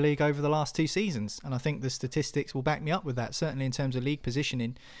the Premier League over the last 2 seasons, and I think the statistics will back me up with that, certainly in terms of league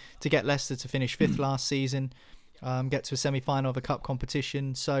positioning. To get Leicester to finish 5th last season, get to a semi-final of a cup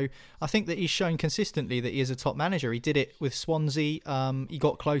competition. So I think that he's shown consistently that he is a top manager. He did it with Swansea, he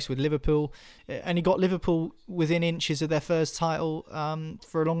got close with Liverpool, and he got Liverpool within inches of their first title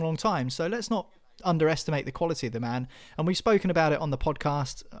for a long, long time. So let's not underestimate the quality of the man. And we've spoken about it on the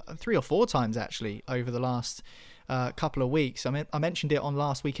podcast 3 or 4 times actually over the last couple of weeks. I mean, I mentioned it on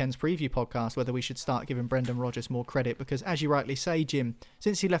last weekend's preview podcast, whether we should start giving Brendan Rodgers more credit, because as you rightly say, Jim,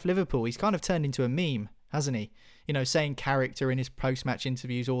 since he left Liverpool, he's kind of turned into a meme, hasn't he? You know, saying character in his post-match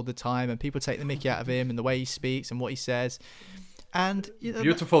interviews all the time, and people take the mickey out of him and the way he speaks and what he says. And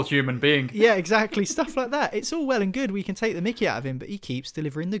beautiful human being. Yeah, exactly. Stuff like that. It's all well and good. We can take the mickey out of him, but he keeps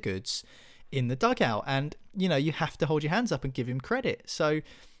delivering the goods in the dugout. And, you know, you have to hold your hands up and give him credit. So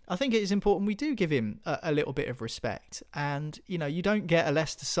I think it is important we do give him a little bit of respect. And, you know, you don't get a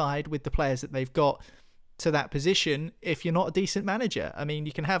Leicester side with the players that they've got to that position if you're not a decent manager. I mean,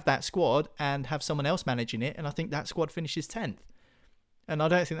 you can have that squad and have someone else managing it, and I think that squad finishes 10th. And I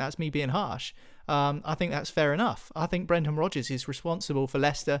don't think that's me being harsh. I think that's fair enough. I think Brendan Rodgers is responsible for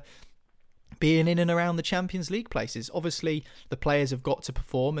Leicester being in and around the Champions League places. Obviously, the players have got to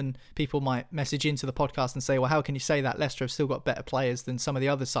perform, and people might message into the podcast and say, well, how can you say that? Leicester have still got better players than some of the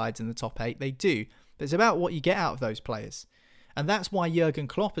other sides in the top 8. They do. But it's about what you get out of those players. And that's why Jurgen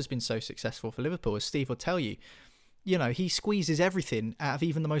Klopp has been so successful for Liverpool, as Steve will tell you. You know, he squeezes everything out of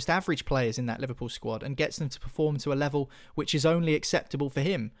even the most average players in that Liverpool squad and gets them to perform to a level which is only acceptable for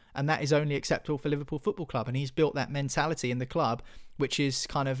him. And that is only acceptable for Liverpool Football Club. And he's built that mentality in the club, which is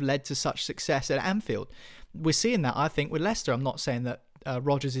kind of led to such success at Anfield. We're seeing that, I think, with Leicester. I'm not saying that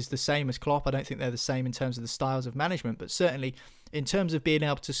Rodgers is the same as Klopp. I don't think they're the same in terms of the styles of management, but certainly in terms of being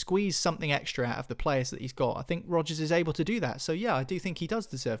able to squeeze something extra out of the players that he's got, I think Rodgers is able to do that. So yeah, I do think he does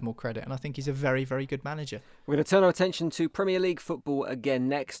deserve more credit, and I think he's a very, very good manager. We're going to turn our attention to Premier League football again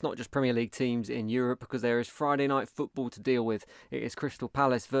next, not just Premier League teams in Europe, because there is Friday night football to deal with. It is Crystal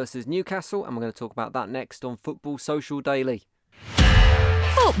Palace versus Newcastle, and we're going to talk about that next on Football Social Daily.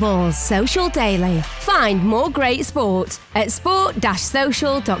 Football Social Daily. Find more great sport at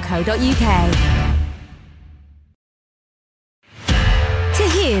sport-social.co.uk. To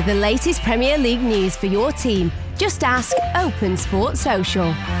hear the latest Premier League news for your team, just ask Open Sport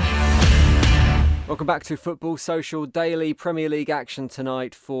Social. Welcome back to Football Social Daily. Premier League action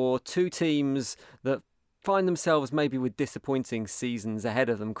tonight for two teams that find themselves maybe with disappointing seasons ahead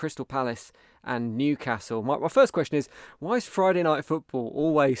of them, Crystal Palace and Newcastle. My first question is, why is Friday night football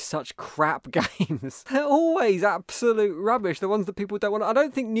always such crap games? They're always absolute rubbish, the ones that people don't want. I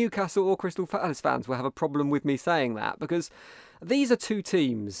don't think Newcastle or Crystal Palace fans will have a problem with me saying that, because these are two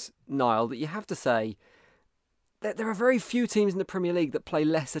teams, Niall, that you have to say that there are very few teams in the Premier League that play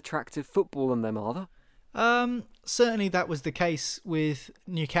less attractive football than them, are there? Certainly that was the case with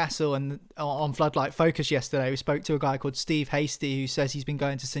Newcastle, and on Floodlight Focus yesterday we spoke to a guy called Steve Hasty who says he's been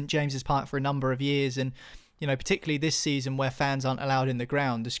going to St James's Park for a number of years, and you know, particularly this season where fans aren't allowed in the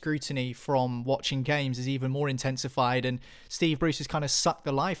ground, the scrutiny from watching games is even more intensified, and Steve Bruce has kind of sucked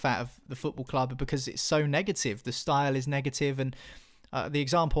the life out of the football club because it's so negative. The style is negative, and the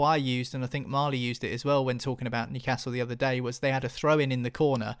example I used, and I think Marley used it as well when talking about Newcastle the other day, was they had a throw-in in the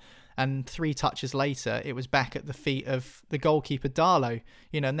corner, and 3 touches later it was back at the feet of the goalkeeper Darlow,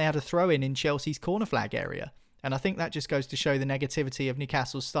 you know, and they had a throw-in in Chelsea's corner flag area. And I think that just goes to show the negativity of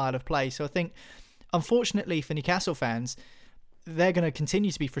Newcastle's style of play. So I think, unfortunately for Newcastle fans, they're going to continue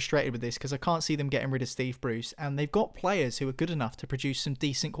to be frustrated with this because I can't see them getting rid of Steve Bruce, and they've got players who are good enough to produce some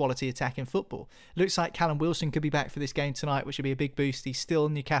decent quality attacking football. Looks like Callum Wilson could be back for this game tonight, which would be a big boost. He's still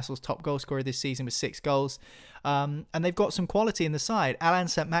Newcastle's top goal scorer this season with 6 goals, and they've got some quality in the side. Alain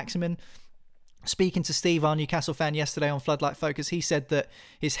Saint-Maximin, speaking to Steve, our Newcastle fan, yesterday on Floodlight Focus, he said that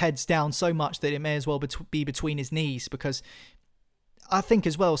his head's down so much that it may as well be between his knees, because I think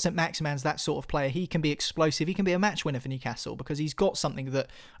as well, Saint-Maximin's that sort of player. He can be explosive. He can be a match winner for Newcastle because he's got something that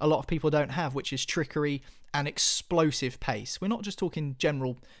a lot of people don't have, which is trickery and explosive pace. We're not just talking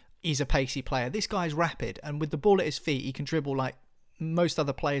general, he's a pacey player. This guy's rapid, and with the ball at his feet, he can dribble like most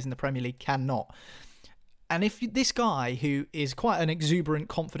other players in the Premier League cannot. And if this guy, who is quite an exuberant,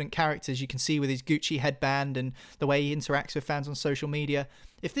 confident character, as you can see with his Gucci headband and the way he interacts with fans on social media,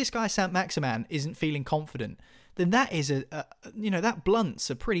 if this guy Saint-Maximin isn't feeling confident, then that is that blunts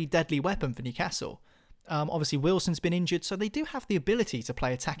a pretty deadly weapon for Newcastle. Obviously, Wilson's been injured, so they do have the ability to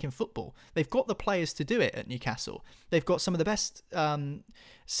play attacking football. They've got the players to do it at Newcastle. They've got some of the best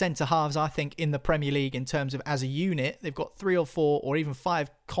centre-halves, I think, in the Premier League in terms of as a unit. They've got 3 or 4 or even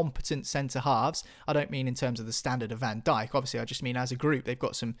 5 competent centre-halves. I don't mean in terms of the standard of Van Dijk. Obviously, I just mean as a group. They've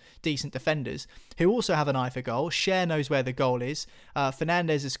got some decent defenders who also have an eye for goal. Cher knows where the goal is.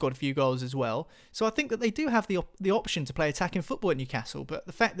 Fernandes has scored a few goals as well. So I think that they do have the option to play attacking football at Newcastle. But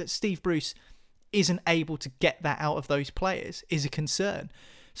the fact that Steve Bruce isn't able to get that out of those players is a concern.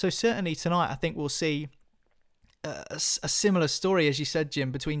 So certainly tonight, I think we'll see a similar story, as you said,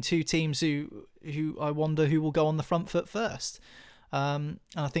 Jim, between two teams who I wonder who will go on the front foot first. And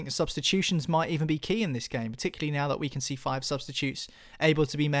I think the substitutions might even be key in this game, particularly now that we can see 5 substitutes able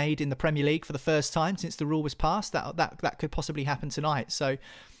to be made in the Premier League for the first time since the rule was passed. That could possibly happen tonight. So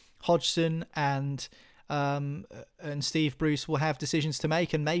Hodgson and Steve Bruce will have decisions to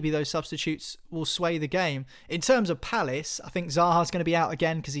make, and maybe those substitutes will sway the game. In terms of Palace, I think Zaha's going to be out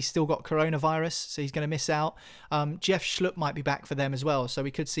again because he's still got coronavirus, so he's going to miss out. Jeff Schlupp might be back for them as well, so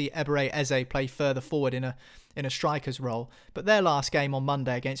we could see Ebere Eze play further forward in a striker's role. But their last game on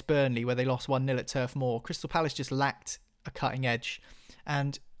Monday against Burnley, where they lost 1-0 at Turf Moor, Crystal Palace just lacked a cutting edge.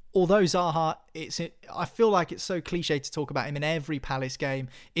 And although Zaha, I feel like it's so cliche to talk about him in every Palace game.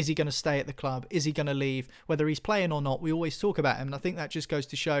 Is he going to stay at the club? Is he going to leave? Whether he's playing or not, we always talk about him. And I think that just goes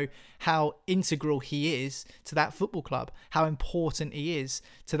to show how integral he is to that football club, how important he is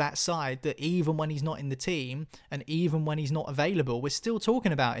to that side, that even when he's not in the team and even when he's not available, we're still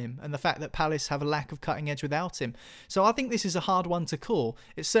talking about him, and the fact that Palace have a lack of cutting edge without him. So I think this is a hard one to call.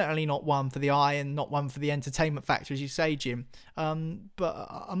 It's certainly not one for the eye and not one for the entertainment factor, as you say, Jim. But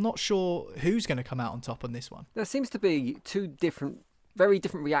I'm not sure who's going to come out on top on this one. There seems to be very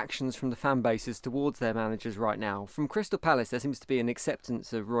different reactions from the fan bases towards their managers right now. From Crystal Palace, there seems to be an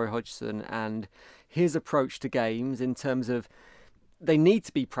acceptance of Roy Hodgson and his approach to games in terms of they need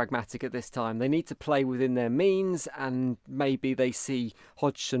to be pragmatic at this time. They need to play within their means, and maybe they see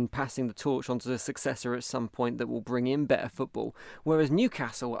Hodgson passing the torch onto a successor at some point that will bring in better football. Whereas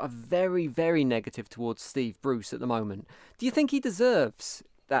Newcastle are very, very negative towards Steve Bruce at the moment. Do you think he deserves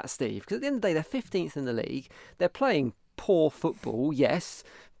that, Steve? Because at the end of the day, they're 15th in the league. They're playing poor football, yes,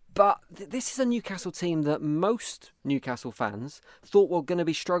 but this is a Newcastle team that most Newcastle fans thought were going to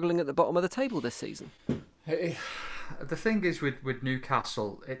be struggling at the bottom of the table this season. The thing is with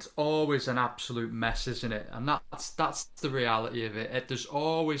Newcastle, it's always an absolute mess, isn't it? And that's the reality of it. There's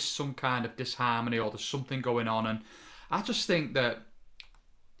always some kind of disharmony or there's something going on. And I just think that,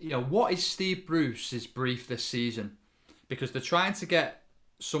 what is Steve Bruce's brief this season? Because they're trying to get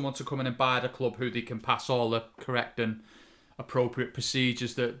someone to come in and buy the club who they can pass all the correct and appropriate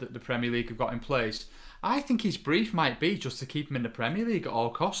procedures that the Premier League have got in place. I think his brief might be just to keep him in the Premier League at all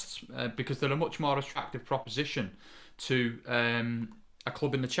costs, because they're a much more attractive proposition to a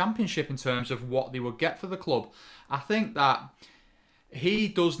club in the Championship in terms of what they would get for the club. I think that he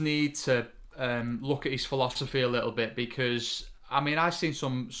does need to look at his philosophy a little bit, because I've seen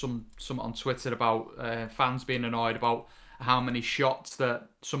some on Twitter about fans being annoyed about how many shots that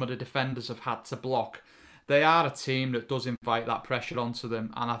some of the defenders have had to block. They are a team that does invite that pressure onto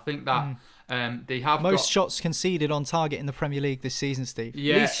them, and I think that they have most shots conceded on target in the Premier League this season, Steve.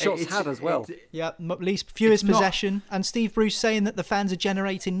 Yeah, least shots had as well. Fewest possession, and Steve Bruce saying that the fans are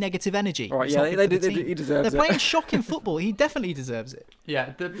generating negative energy. Right, yeah, he deserves it. They're playing shocking football. He definitely deserves it.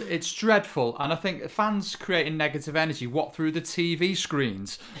 Yeah, it's dreadful, and I think fans creating negative energy, through the TV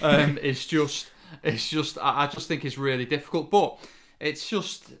screens, is just. I just think it's really difficult, but it's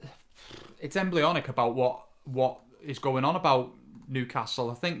embryonic about what is going on about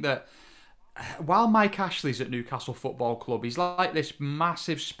Newcastle. I think that while Mike Ashley's at Newcastle Football Club, he's like this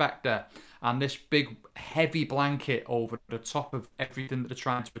massive spectre and this big heavy blanket over the top of everything that they're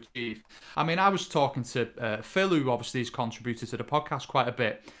trying to achieve. I was talking to Phil, who obviously has contributed to the podcast quite a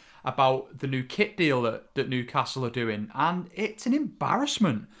bit, about the new kit deal that Newcastle are doing, and it's an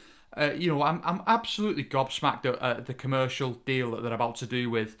embarrassment. I'm absolutely gobsmacked at the commercial deal that they're about to do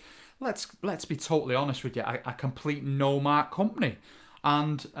with, let's be totally honest with you, a complete no-mark company.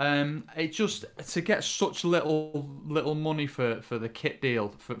 And it just, to get such little money for the kit deal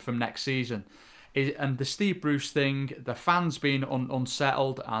from next season, and the Steve Bruce thing, the fans being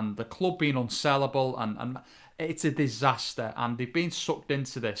unsettled and the club being unsellable, and it's a disaster. And they've been sucked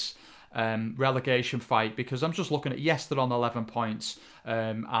into this relegation fight, because I'm just looking at, yes, they're on 11 points,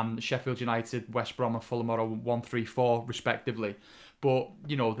 and Sheffield United, West Brom and Fulham are on 1, 3, 4 respectively, but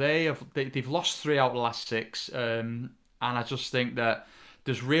they've lost 3 out of the last 6, and I just think that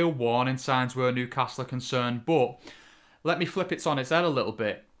there's real warning signs where Newcastle are concerned. But let me flip it on its head a little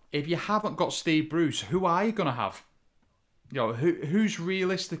bit. if you haven't got Steve Bruce, who are you going to have? You know, who's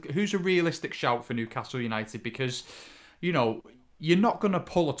realistic? Who's a realistic shout for Newcastle United? Because, you know, you're not going to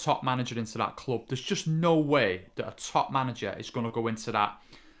pull a top manager into that club. There's just no way that a top manager is going to go into that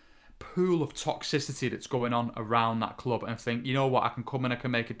pool of toxicity that's going on around that club and think, you know what, I can come in, I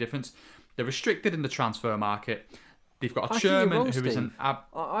can make a difference. They're restricted in the transfer market. They've got a chairman who is an...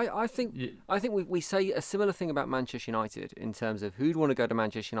 I think we say a similar thing about Manchester United in terms of who'd want to go to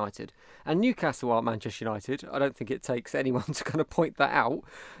Manchester United. And Newcastle aren't Manchester United. I don't think it takes anyone to kind of point that out.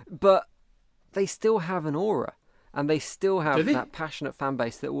 But they still have an aura. And they still have that passionate fan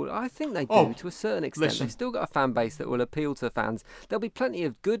base that will... I think they do to a certain extent. Listen. They've still got a fan base that will appeal to the fans. There'll be plenty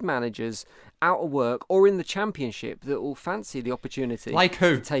of good managers out of work or in the Championship that will fancy the opportunity like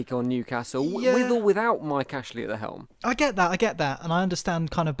who? to take on Newcastle with or without Mike Ashley at the helm. I get that. And I understand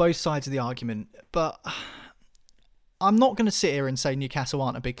kind of both sides of the argument. But I'm not going to sit here and say Newcastle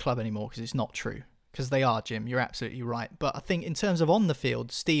aren't a big club anymore because it's not true. Because they are, Jim. You're absolutely right. But I think in terms of on the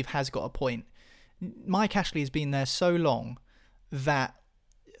field, Steve has got a point. Mike Ashley has been there so long that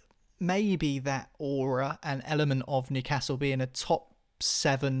maybe that aura and element of Newcastle being a top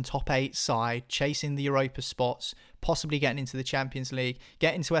 7, top 8 side, chasing the Europa spots, possibly getting into the Champions League,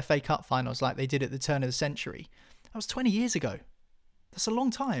 getting to FA Cup finals like they did at the turn of the century. That was 20 years ago. That's a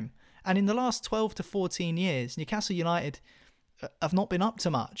long time. And in the last 12 to 14 years, Newcastle United have not been up to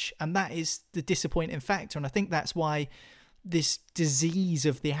much. And that is the disappointing factor. And I think that's why this disease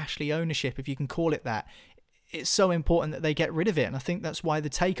of the Ashley ownership, if you can call it that, it's so important that they get rid of it. And I think that's why the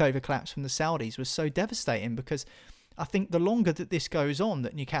takeover collapse from the Saudis was so devastating, because I think the longer that this goes on,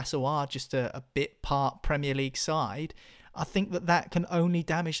 that Newcastle are just a bit part Premier League side, I think that can only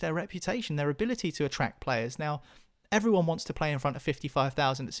damage their reputation, their ability to attract players. Now, everyone wants to play in front of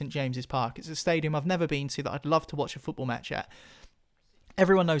 55,000 at St James's Park. It's a stadium I've never been to that I'd love to watch a football match at.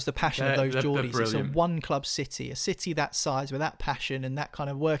 Everyone knows the passion of those Geordies. It's a one-club city, a city that size with that passion and that kind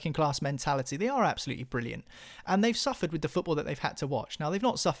of working-class mentality. They are absolutely brilliant. And they've suffered with the football that they've had to watch. Now, they've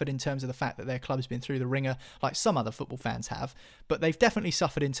not suffered in terms of the fact that their club's been through the ringer like some other football fans have, but they've definitely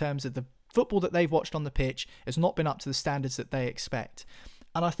suffered in terms of the football that they've watched on the pitch has not been up to the standards that they expect.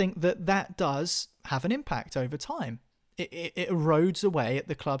 And I think that does have an impact over time. It erodes away at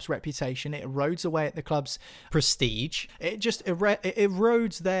the club's reputation. It erodes away at the club's prestige. It just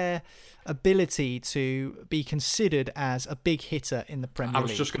erodes their ability to be considered as a big hitter in the Premier League. I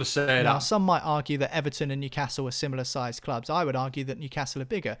was just going to say that. Now, some might argue that Everton and Newcastle are similar sized clubs. I would argue that Newcastle are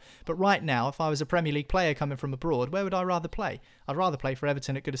bigger. But right now, if I was a Premier League player coming from abroad, where would I rather play? I'd rather play for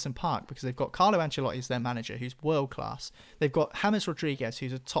Everton at Goodison Park, because they've got Carlo Ancelotti as their manager, who's world class. They've got James Rodriguez,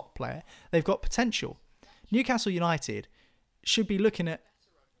 who's a top player. They've got potential. Newcastle United should be looking at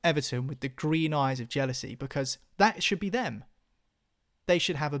Everton with the green eyes of jealousy, because that should be them. They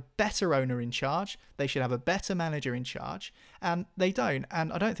should have a better owner in charge. They should have a better manager in charge. And they don't.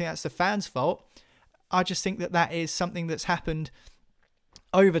 And I don't think that's the fans' fault. I just think that is something that's happened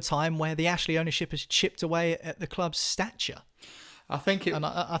over time, where the Ashley ownership has chipped away at the club's stature. I think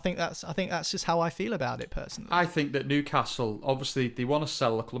that's just how I feel about it personally. I think that Newcastle, obviously, they want to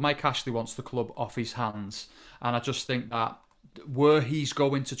sell the club. Mike Ashley wants the club off his hands, and I just think that where he's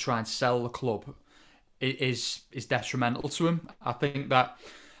going to try and sell the club is detrimental to him. I think that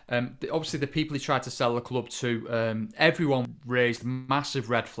obviously the people he tried to sell the club to, everyone raised massive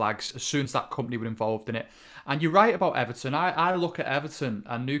red flags as soon as that company were involved in it. And you're right about Everton. I look at Everton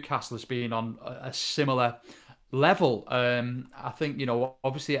and Newcastle as being on a similar level. I think, you know,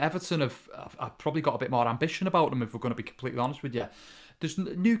 obviously Everton have probably got a bit more ambition about them, if we're going to be completely honest with you.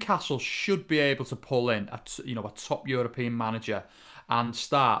 Newcastle should be able to pull in a top European manager and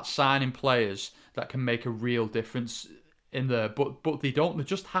start signing players that can make a real difference in there, but they don't. They're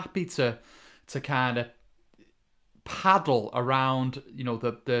just happy to kind of paddle around, you know,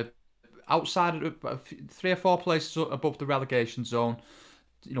 the outside of 3 or 4 places above the relegation zone,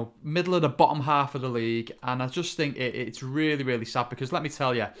 you know, middle of the bottom half of the league. And I just think it's really, really sad, because let me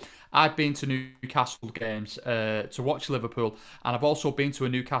tell you, I've been to Newcastle games to watch Liverpool, and I've also been to a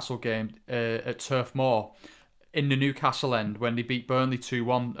Newcastle game at Turf Moor in the Newcastle end when they beat Burnley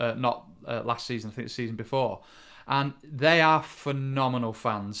 2-1, not last season, I think the season before. And they are phenomenal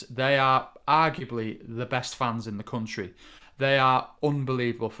fans. They are arguably the best fans in the country. They are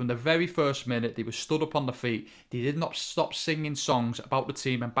unbelievable. From the very first minute, they were stood up on their feet. They did not stop singing songs about the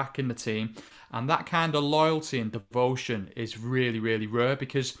team and backing the team. And that kind of loyalty and devotion is really, really rare,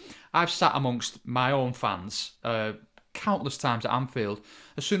 because I've sat amongst my own fans countless times at Anfield.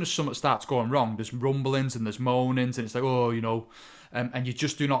 As soon as something starts going wrong, there's rumblings and there's moanings, and it's like, oh, you know, and you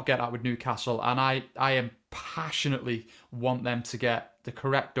just do not get that with Newcastle. And I am passionately want them to get the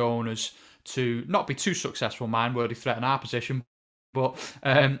correct owners to not be too successful, mind, where they threaten our position, but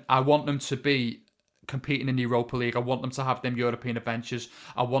I want them to be competing in the Europa League. I want them to have them European adventures.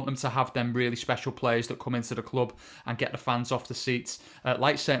 I want them to have them really special players that come into the club and get the fans off the seats,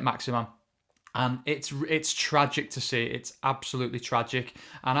 like Saint-Maximin. And it's tragic to see. It's absolutely tragic.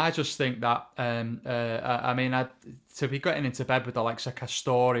 And I just think that, to be getting into bed with the likes of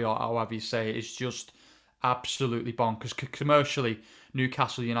Castori or however you say it is just absolutely bonkers. Commercially,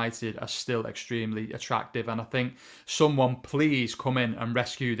 Newcastle United are still extremely attractive. And I think someone please come in and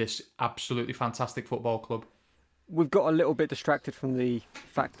rescue this absolutely fantastic football club. We've got a little bit distracted from the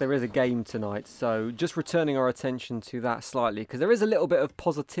fact there is a game tonight, so just returning our attention to that slightly, because there is a little bit of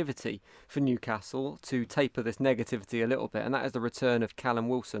positivity for Newcastle to taper this negativity a little bit, and that is the return of Callum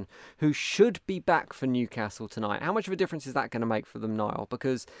Wilson, who should be back for Newcastle tonight. How much of a difference is that going to make for them, Niall?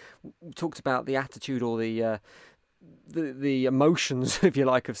 Because we talked about the attitude or the emotions, if you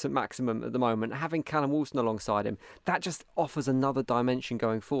like, of Saint-Maximin at the moment. Having Callum Wilson alongside him, that just offers another dimension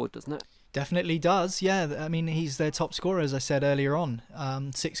going forward, doesn't it? Definitely does, yeah. I mean, he's their top scorer, as I said earlier on.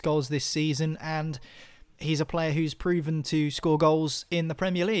 6 goals this season, and he's a player who's proven to score goals in the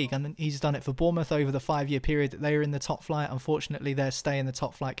Premier League, and he's done it for Bournemouth over the 5-year period that they were in the top flight. Unfortunately, their stay in the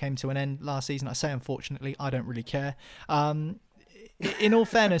top flight came to an end last season. I say unfortunately, I don't really care. In all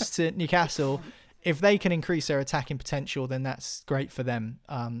fairness to Newcastle, if they can increase their attacking potential, then that's great for them.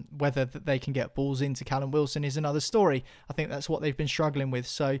 Whether they can get balls into Callum Wilson is another story. I think that's what they've been struggling with.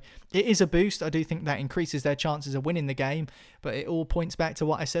 So it is a boost. I do think that increases their chances of winning the game. But it all points back to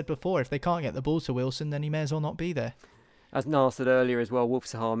what I said before. If they can't get the ball to Wilson, then he may as well not be there. As Niall said earlier as well, Wilf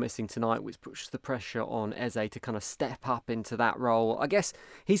Zaha missing tonight, which puts the pressure on Eze to kind of step up into that role. I guess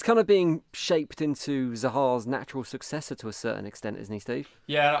he's kind of being shaped into Zaha's natural successor to a certain extent, isn't he, Steve?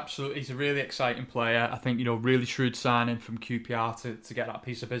 Yeah, absolutely. He's a really exciting player. I think, really shrewd signing from QPR to get that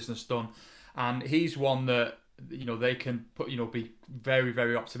piece of business done. And he's one that, they can put, be very,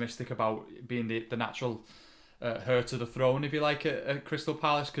 very optimistic about being the natural heir to the throne, if you like, at Crystal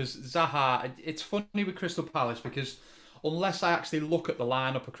Palace. Because Zaha, it's funny with Crystal Palace because unless I actually look at the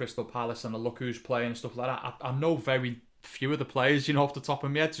lineup of Crystal Palace and I look who's playing and stuff like that, I know very few of the players, off the top of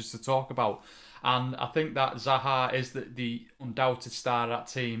my head just to talk about. And I think that Zaha is the undoubted star of that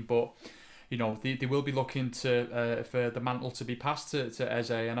team. But, they will be looking to for the mantle to be passed to Eze.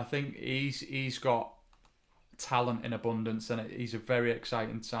 And I think he's got talent in abundance, and he's a very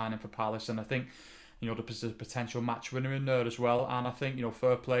exciting signing for Palace. And I think, there's a potential match winner in there as well. And I think,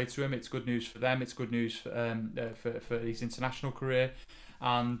 fair play to him. It's good news for them. It's good news for his international career.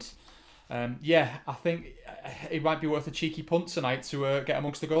 And, I think it might be worth a cheeky punt tonight to get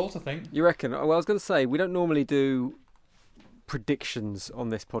amongst the goals, I think. You reckon? Well, I was going to say, we don't normally do predictions on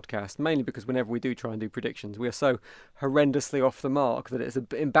this podcast, mainly because whenever we do try and do predictions, we are so horrendously off the mark that it's a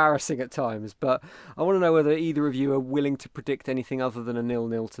bit embarrassing at times. But I want to know whether either of you are willing to predict anything other than a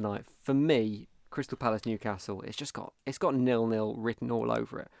 0-0 tonight. For me, Crystal Palace Newcastle, it's got 0-0 written all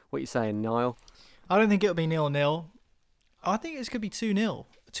over it. What are you saying, Niall? I don't think it'll be 0-0. I think it's could be 2-0.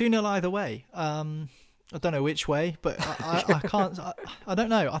 2-0 either way. I don't know which way, but I can't. I don't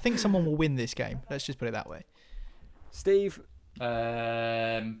know. I think someone will win this game. Let's just put it that way. Steve?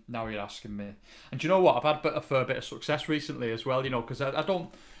 Now you're asking me. And do you know what? I've had a fair bit of success recently as well, because I don't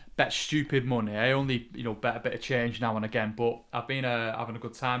bet stupid money. I only, bet a bit of change now and again, but I've been having a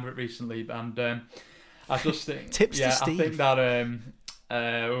good time with it recently, and I just think tips to Steve. I think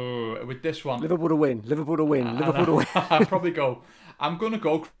that with this one, Liverpool to win. I'm going to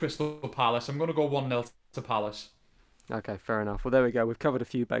go Crystal Palace. I'm going to go 1-0 to Palace. Okay, fair enough. Well, there we go. We've covered a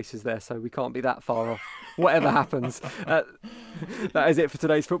few bases there, so we can't be that far off, whatever happens. That is it for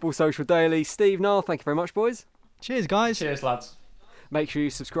today's Football Social Daily. Steve, Niall, thank you very much, boys. Cheers, guys. Cheers, lads. Make sure you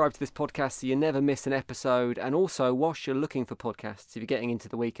subscribe to this podcast so you never miss an episode. And also, whilst you're looking for podcasts, if you're getting into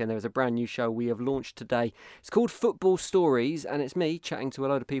the weekend, there is a brand new show we have launched today. It's called Football Stories, and it's me chatting to a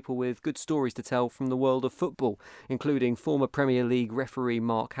load of people with good stories to tell from the world of football, including former Premier League referee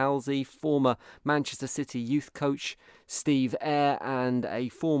Mark Halsey, former Manchester City youth coach Steve Eyre, and a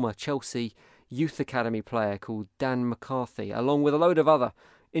former Chelsea Youth Academy player called Dan McCarthy, along with a load of other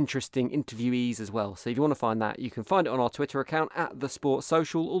interesting interviewees as well. So if you want to find that, you can find it on our Twitter account at The Sports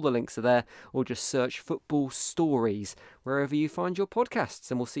Social. All the links are there, or just search Football Stories wherever you find your podcasts.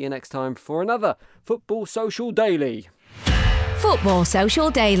 And we'll see you next time for another Football Social Daily. Football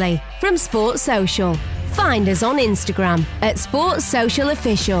Social Daily from Sports Social. Find us on Instagram at Sports Social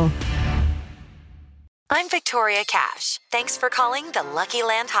Official. I'm Victoria Cash. Thanks for calling the Lucky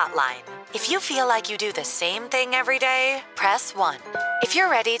Land Hotline. If you feel like you do the same thing every day, press 1. If you're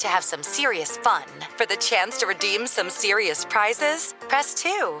ready to have some serious fun for the chance to redeem some serious prizes, press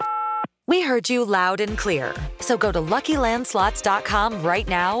 2. We heard you loud and clear. So go to LuckyLandSlots.com right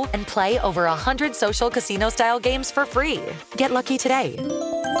now and play over 100 social casino-style games for free. Get lucky today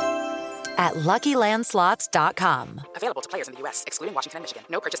at LuckyLandSlots.com. Available to players in the U.S., excluding Washington and Michigan.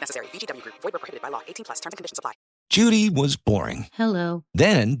 No purchase necessary. VGW Group. Void where prohibited by law. 18+. Terms and conditions apply. Judy was boring. Hello.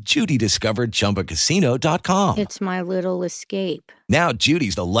 Then Judy discovered ChumbaCasino.com. It's my little escape. Now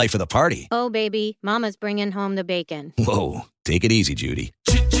Judy's the life of the party. Oh, baby, mama's bringing home the bacon. Whoa, take it easy, Judy.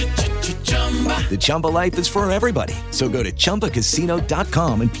 The Chumba life is for everybody. So go to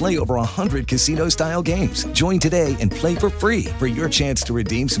ChumbaCasino.com and play over 100 casino-style games. Join today and play for free for your chance to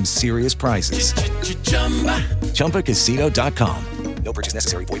redeem some serious prizes. ChumbaCasino.com. No purchase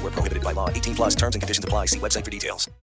necessary. Void where prohibited by law. 18+. Terms and conditions apply. See website for details.